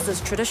buried, as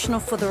is traditional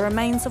for the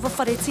remains of a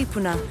whare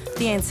tipuna,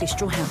 the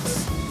ancestral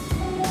house.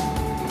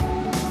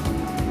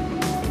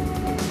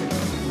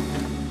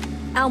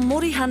 Our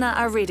morihana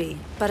are ready,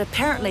 but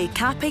apparently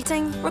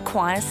carpeting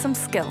requires some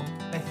skill.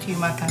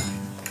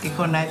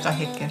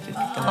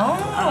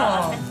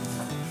 Oh,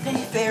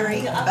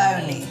 very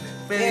bony.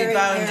 Very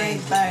bony.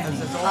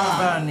 It's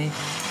all bony.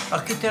 I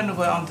keep telling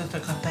you on the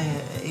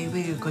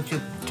because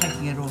you're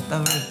taking it off the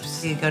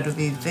ribs. You've got to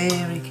be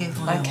very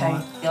careful. Okay,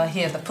 I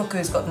hear the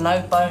puku's got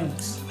no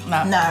bones.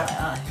 No.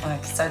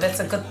 Okay, so that's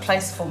a good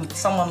place for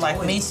someone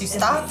like me to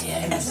start.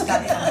 Yeah,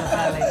 start from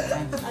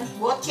the belly.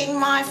 Watching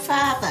my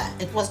father,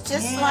 it was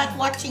just like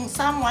watching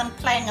someone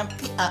playing a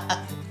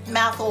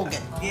mouth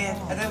organ. Yeah.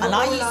 And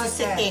I used to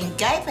sit there and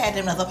gape at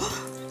him and I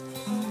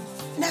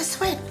thought, no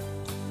sweat.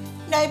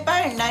 No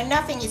bone, no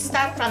nothing. You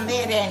start from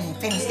there and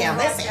finish down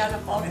there.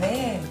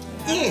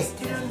 Yes.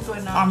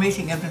 I'm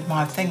eating it with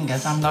my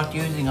fingers. I'm not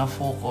using a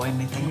fork or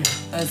anything.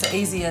 It's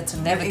easier to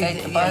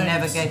navigate the bones. Yeah,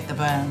 navigate the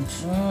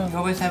bones. You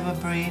always have a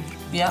bread.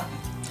 Yeah.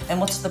 And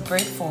what's the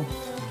bread for?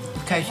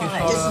 In case you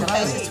swallow. Just in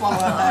case you swallow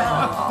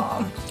a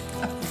bone.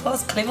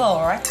 That's clever,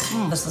 all right.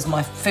 This is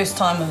my first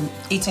time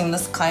eating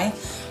this kai,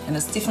 and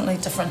it's definitely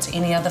different to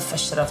any other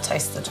fish that I've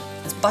tasted.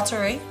 It's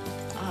buttery.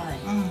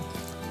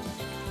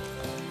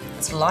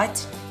 It's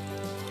light.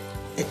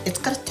 It's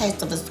got a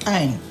taste of its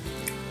own.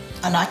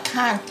 And I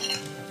can't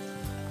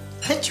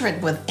picture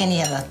it with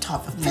any other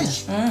type of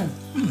fish.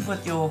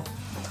 With your... Look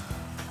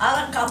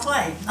at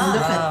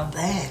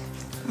that.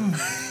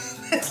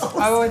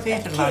 I always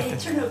eat it like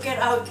this.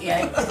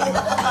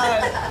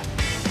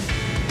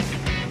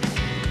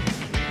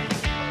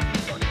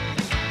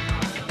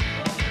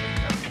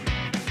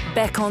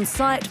 Back on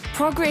site,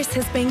 progress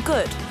has been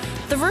good.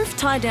 The roof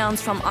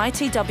tie-downs from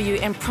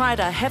ITW and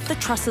Prida have the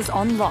trusses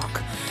on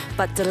lock,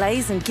 but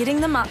delays in getting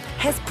them up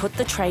has put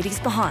the tradies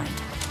behind.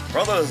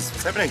 Brothers,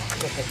 what's happening?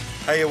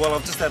 Hey, well,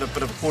 I've just had a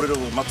bit of a kōrero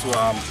with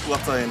Matua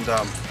Puata and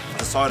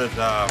decided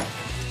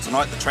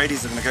tonight the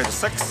tradies are going to go to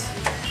 6.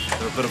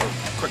 Have a bit of a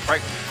quick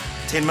break,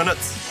 10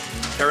 minutes,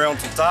 carry on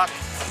till dark.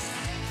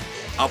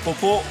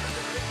 Apopo,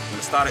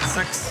 We'll start at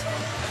 6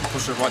 and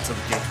push it right to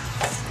the deck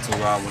until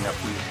when our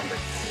kuia come back.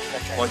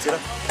 Okay. Pai tira?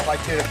 Pai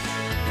tira.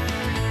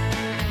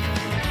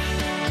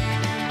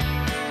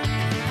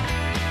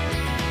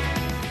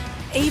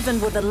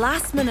 Even with a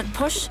last-minute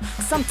push,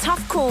 some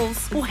tough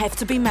calls will have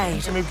to be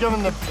made. And we've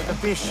given the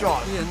best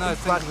shot. Yeah, no,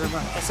 thank you very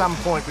much. At some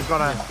point, we've got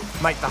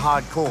to make the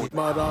hard call.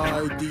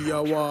 Marae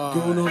DIY.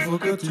 Gonna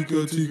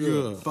whakatika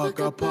tika.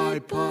 Whakapai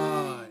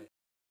pai.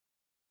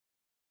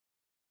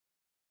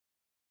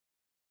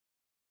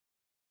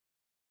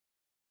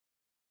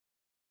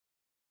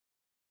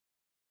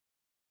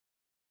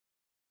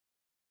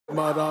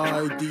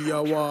 Marae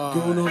DIY.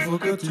 Gonna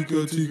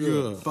whakatika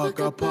tika.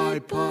 Whakapai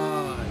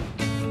pai.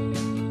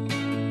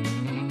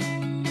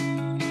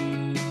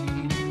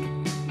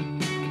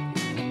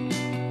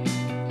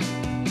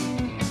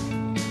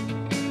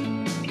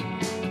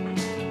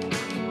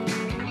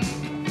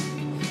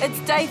 It's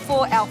day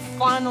 4, our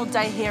final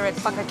day here at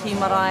Whakaki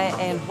Marae,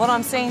 and what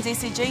I'm seeing,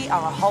 DCG,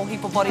 are a whole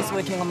heap of bodies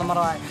working on the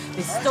marae.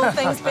 There's still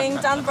things being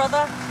done,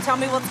 brother. Tell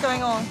me what's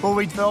going on. Well,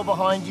 we fell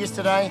behind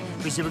yesterday.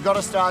 We said we've got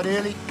to start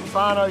early.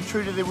 Whānau,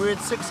 true to their word,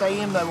 6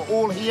 a.m, they were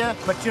all here.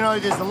 But you know,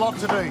 there's a lot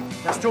to do.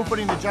 They're still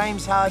putting the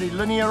James Hardy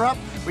linear up.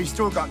 We've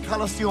still got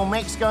colour steel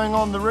max going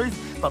on the roof,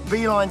 but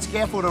beeline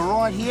scaffold are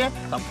right here.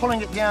 They're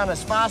pulling it down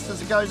as fast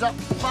as it goes up.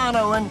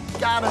 Whānau in,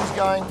 gardens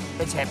going,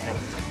 it's happening.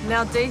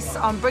 Now, Dees,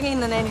 I'm bringing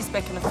the nannies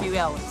back in a few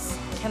hours.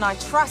 Can I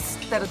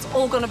trust that it's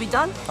all going to be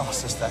done? Oh,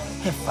 sister,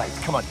 have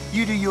faith. Come on,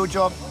 you do your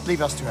job,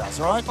 leave us to ours,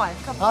 all right?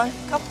 Ka pai,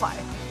 ka pai.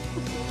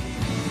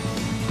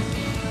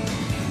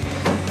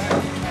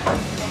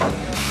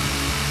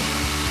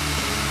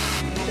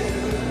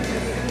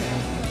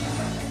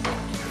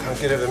 Can't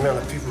get over the amount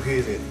of people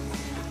here that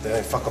they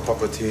ain't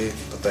whakapapa here,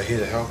 but they're here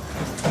to help.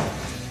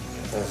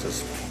 And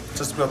it's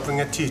just about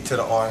bringing a tear to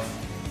the eye.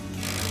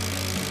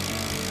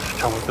 I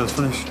can't wait till it's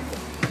finished.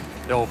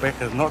 The old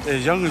back is not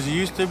as young as he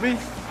used to be.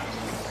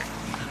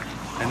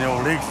 And the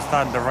old legs are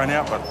starting to run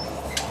out, but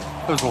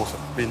it was awesome.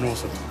 It's been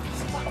awesome.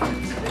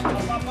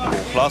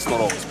 Last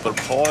night I was a bit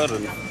tired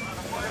and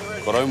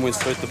got home, went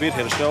straight to bed,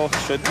 had a shower,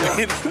 straight to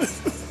bed.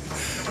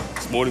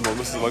 This morning my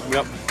missus woke me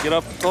up, get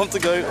up, time to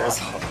go. I was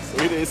like,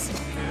 sweet as.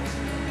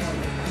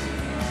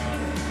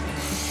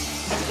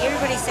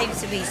 Everybody seems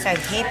to be so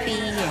happy,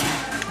 and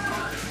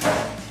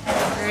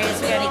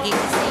whereas we're going to get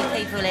to see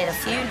people at a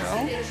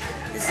funeral,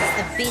 this is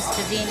the best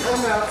event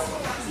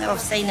that I've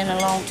seen in a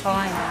long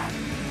time.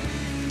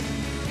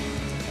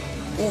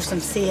 Awesome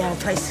to see our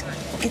place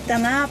get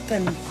done up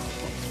and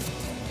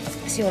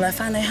see all our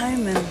whānau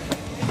home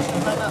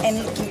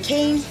and looking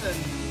keen.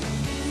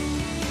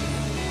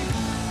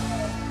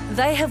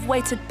 They have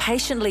waited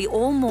patiently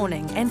all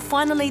morning, and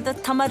finally the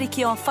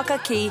tamariki of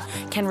Whakaki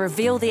can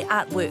reveal their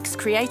artworks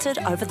created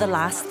over the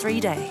last 3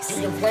 days.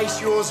 You can place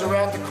yours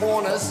around the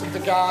corners of the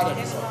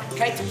gardens.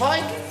 Okay, Te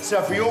Pai? So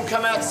if we all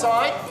come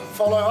outside,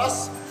 follow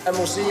us, and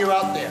we'll see you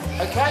out there,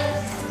 okay?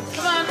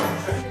 Come on.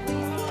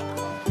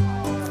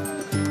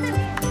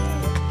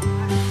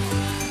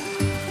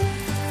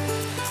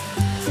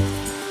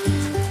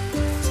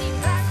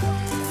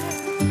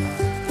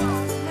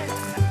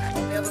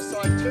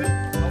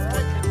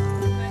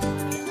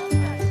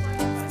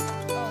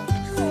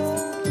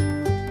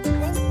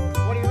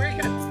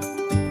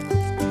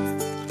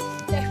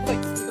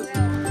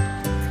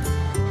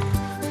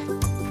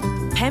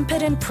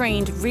 Pampered and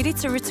preened, ready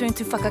to return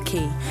to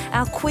Whakaki,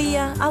 our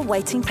kuia are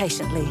waiting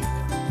patiently.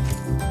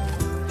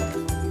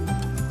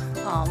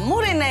 Oh,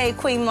 morena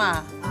kui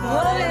mā.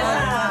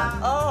 Morena.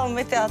 Oh,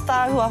 me te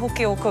tāhua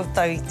hoki o koutou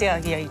I te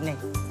ahi ai nei.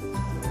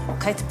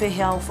 Kei te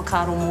pehea o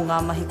whakaro mō ngā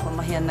mahi kua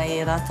mahi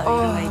anei e rātou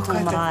I nei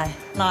tō marae.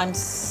 And I'm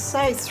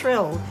so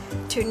thrilled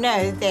to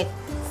know that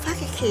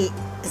Whakaki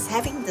is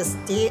having this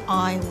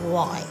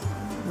DIY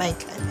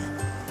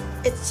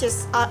makeover. It's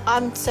just,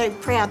 I'm so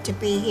proud to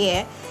be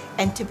here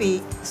and to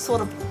be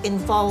sort of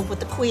involved with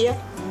the kuia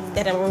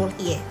that are all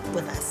here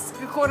with us.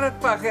 Kore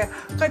pake,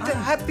 kai te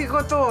happy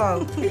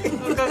kotoa.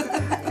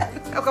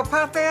 O ka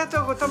pātai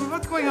ato, ko tami,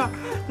 what's going on?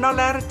 Not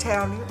out of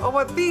town. Oh,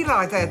 it be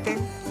like that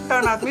then.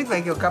 Don't ask me to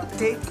make you a cup of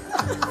tea.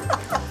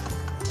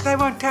 They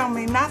won't tell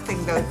me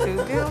nothing, those two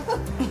girls.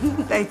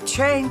 They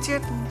change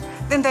it, and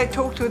then they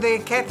talk to their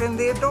cat and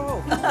their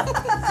dog.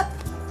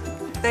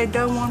 They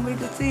don't want me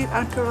to see it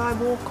until I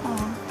walk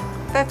on.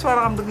 That's what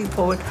I'm looking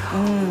forward,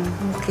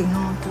 walking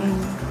on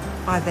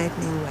by that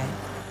new way.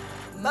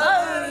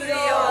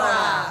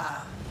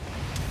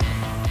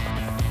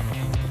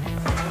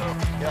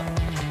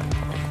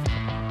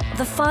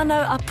 The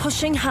whānau are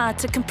pushing hard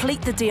to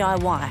complete the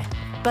DIY,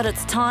 but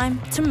it's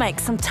time to make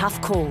some tough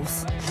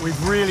calls. We're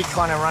really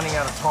kind of running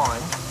out of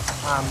time.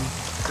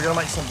 We've got to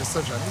make some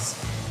decisions.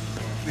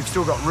 We've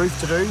still got roof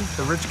to do,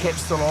 the ridge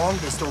cap's still on,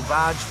 there's still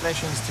barge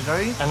flashings to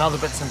do, and other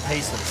bits and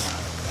pieces.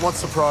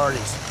 What's the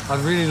priorities? I'd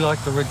really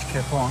like the ridge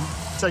cap on.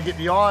 So get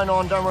the iron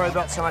on, don't worry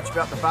about so much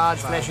about the barge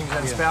flashings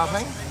and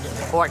spouting.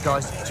 All right,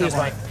 guys. Cheers,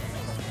 mate.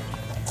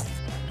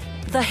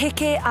 The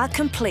heke are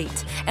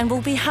complete and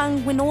will be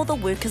hung when all the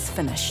work is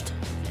finished.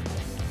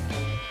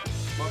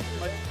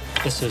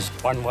 This is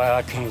one way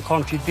I can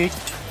contribute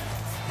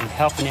and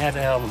helping out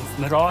our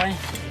marae.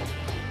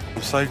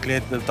 I'm so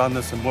glad they've done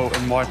this in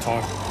my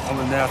time.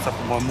 Now it's up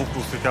to my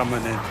mukus to come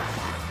in and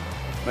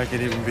make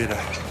it even better.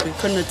 We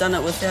couldn't have done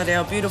it without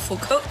our beautiful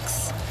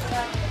cooks.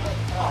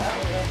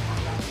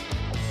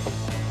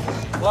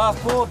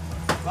 Last board.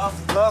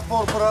 Last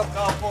board put up.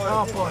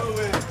 Last board.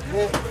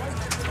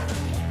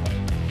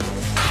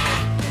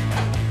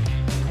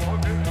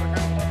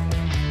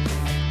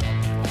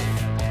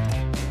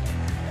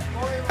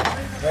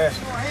 Yes.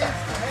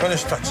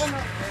 Finish touch.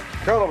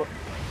 Go on.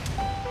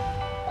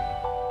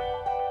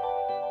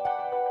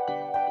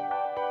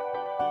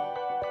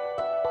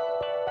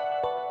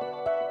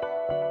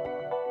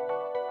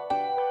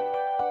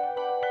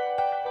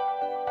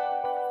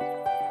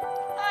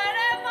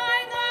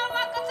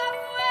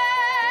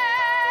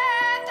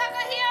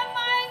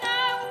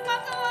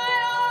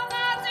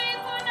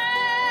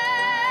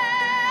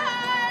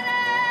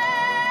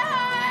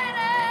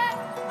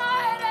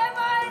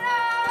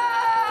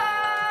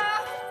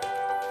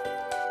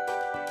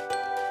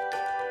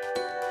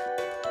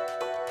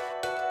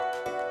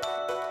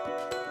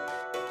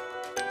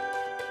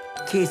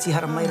 Ke si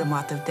hara mai ra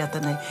mātou te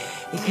atanei.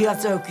 I ki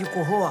atau ki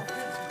ko hoa.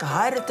 Ka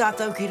haere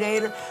tātou ki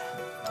reira.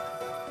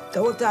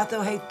 Ka o tātou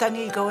hei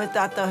tangi, ka o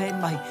tātou hei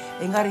mahi.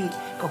 Engari,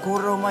 ka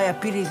kōrero mai a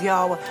piri ki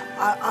awa.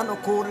 Ano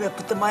kōrero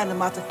puta mai na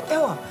mātou.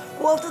 Ewa,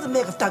 ko alta te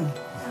mea ka tangi.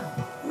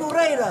 No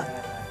reira,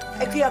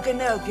 e ki ake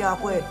neo ki a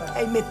koe.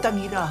 Ei me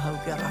tangi rā hau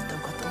ki a rātou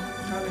katoa.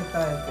 Kare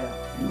tae pia.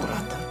 No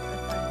rātou.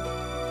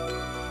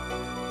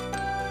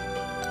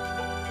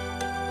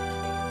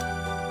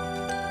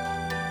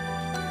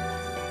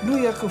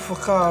 Nui aku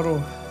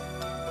whakaaro.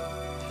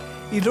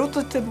 I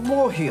roto te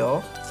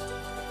mōhio,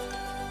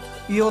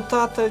 i o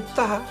tātou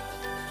taha,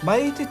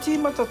 mai i te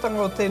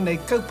tīmatatanga o tēnei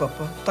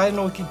kaupapa,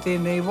 taino ki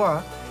tēnei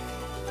wā,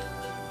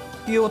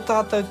 i o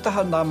tātou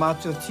taha nā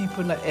mātua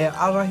tīpuna e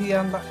arahi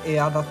ana, e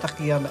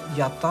arataki ana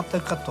i a tātou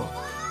katoa.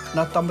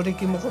 Nā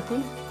tamariki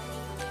mokopuni?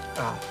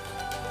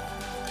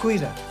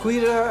 Kuira.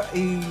 Kuira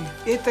i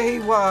etahi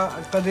wā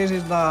ka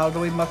rere nā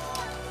roi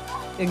matu.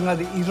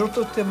 Engari, i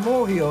roto te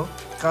mōhio,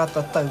 ka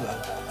tataua.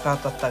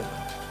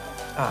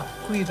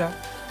 Kuira.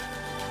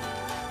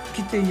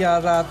 Ki te ia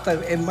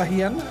rātau e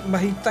mahi ana,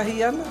 mahi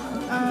tahi ana.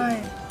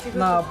 Ai.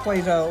 Nā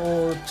paira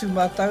o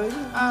tūmātau,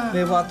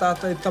 me wā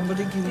tātou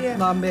tamariki,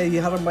 nā mea i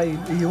hara mai,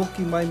 i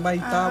hoki mai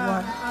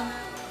tāwai.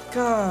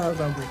 Ka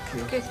rawe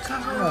kia. Ke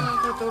kaha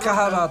rātou.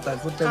 Kaha rātou,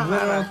 ko te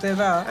wera o te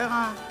rā.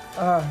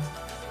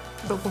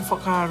 Roko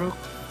whakaaro,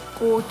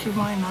 ko ti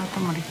mai nā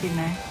tamariki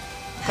nei,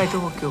 kai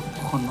tō ki o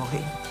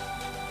konohi.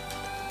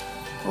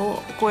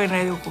 O koe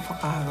nei o ko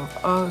whakaaro,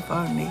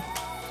 ni.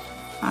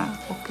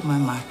 Hoki mai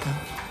mātou.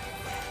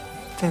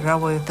 Te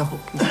rawa e te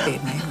hoki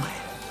tēnei mai.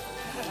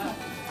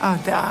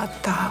 Te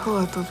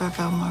ātāhua tō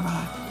Whakaki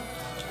Marae.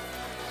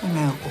 E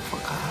nei o ko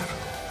whakaaro.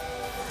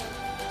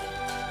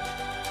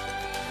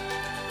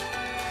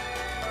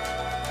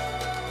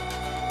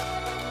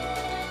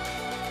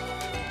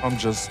 I'm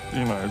just,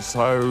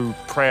 so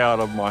proud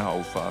of my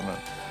whole whānau.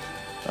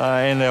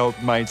 And our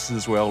mates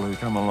as well who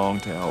come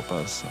along to help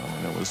us. I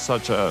mean, it was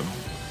such an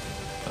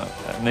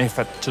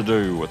effort to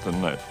do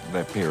within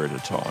that period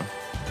of time.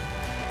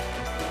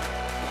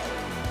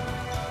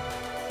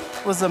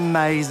 It was an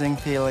amazing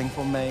feeling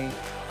for me.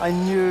 I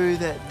knew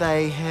that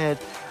they had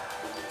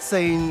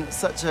seen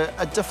such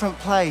a different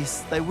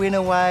place. They went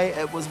away,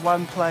 it was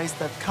one place,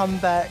 they've come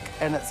back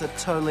and it's a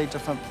totally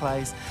different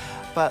place.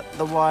 But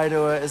the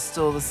wairua is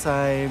still the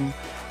same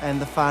and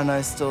the whānau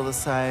is still the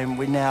same.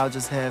 We now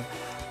just have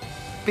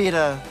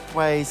better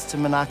ways to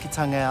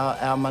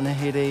manaakitanga our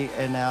manahiri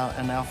and our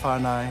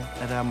whānau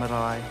at our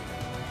marae.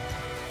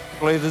 I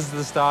believe this is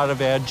the start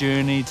of our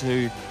journey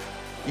to,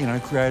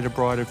 create a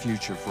brighter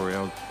future for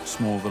our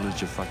small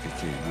village of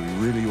Whakaki.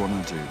 We really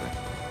want to do that.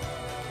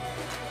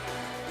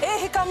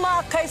 E hika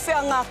mā kei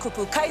whea ngā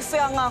kupu, kei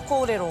whea ngā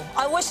kōrero.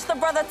 I wish the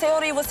brother Te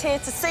Ori was here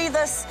to see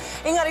this.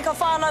 Engari ka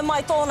whānau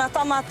mai tōna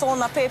tama,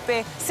 tōna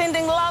pepe,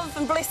 sending love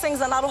and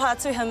blessings and aroha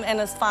to him and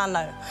his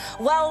whānau.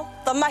 Well,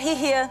 the mahi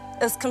here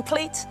is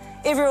complete.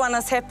 Everyone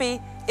is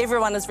happy.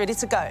 Everyone is ready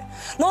to go.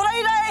 Nō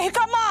reira e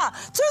hika mā,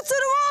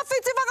 tūturu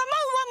āwhi te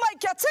whakamaua mai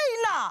kia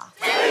tīna!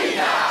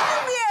 Tīna!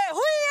 Tīmie,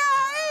 hui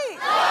ai!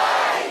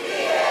 Ai,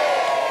 tīe!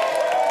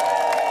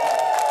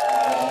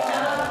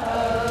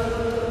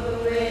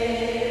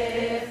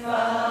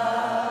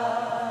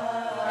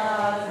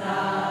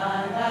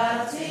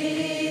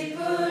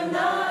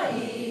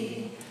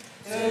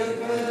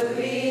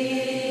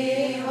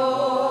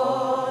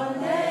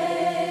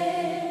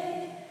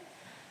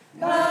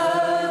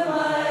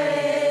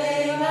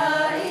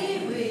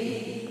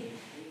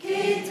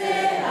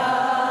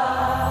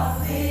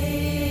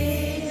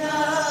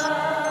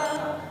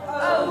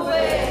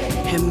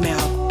 He mea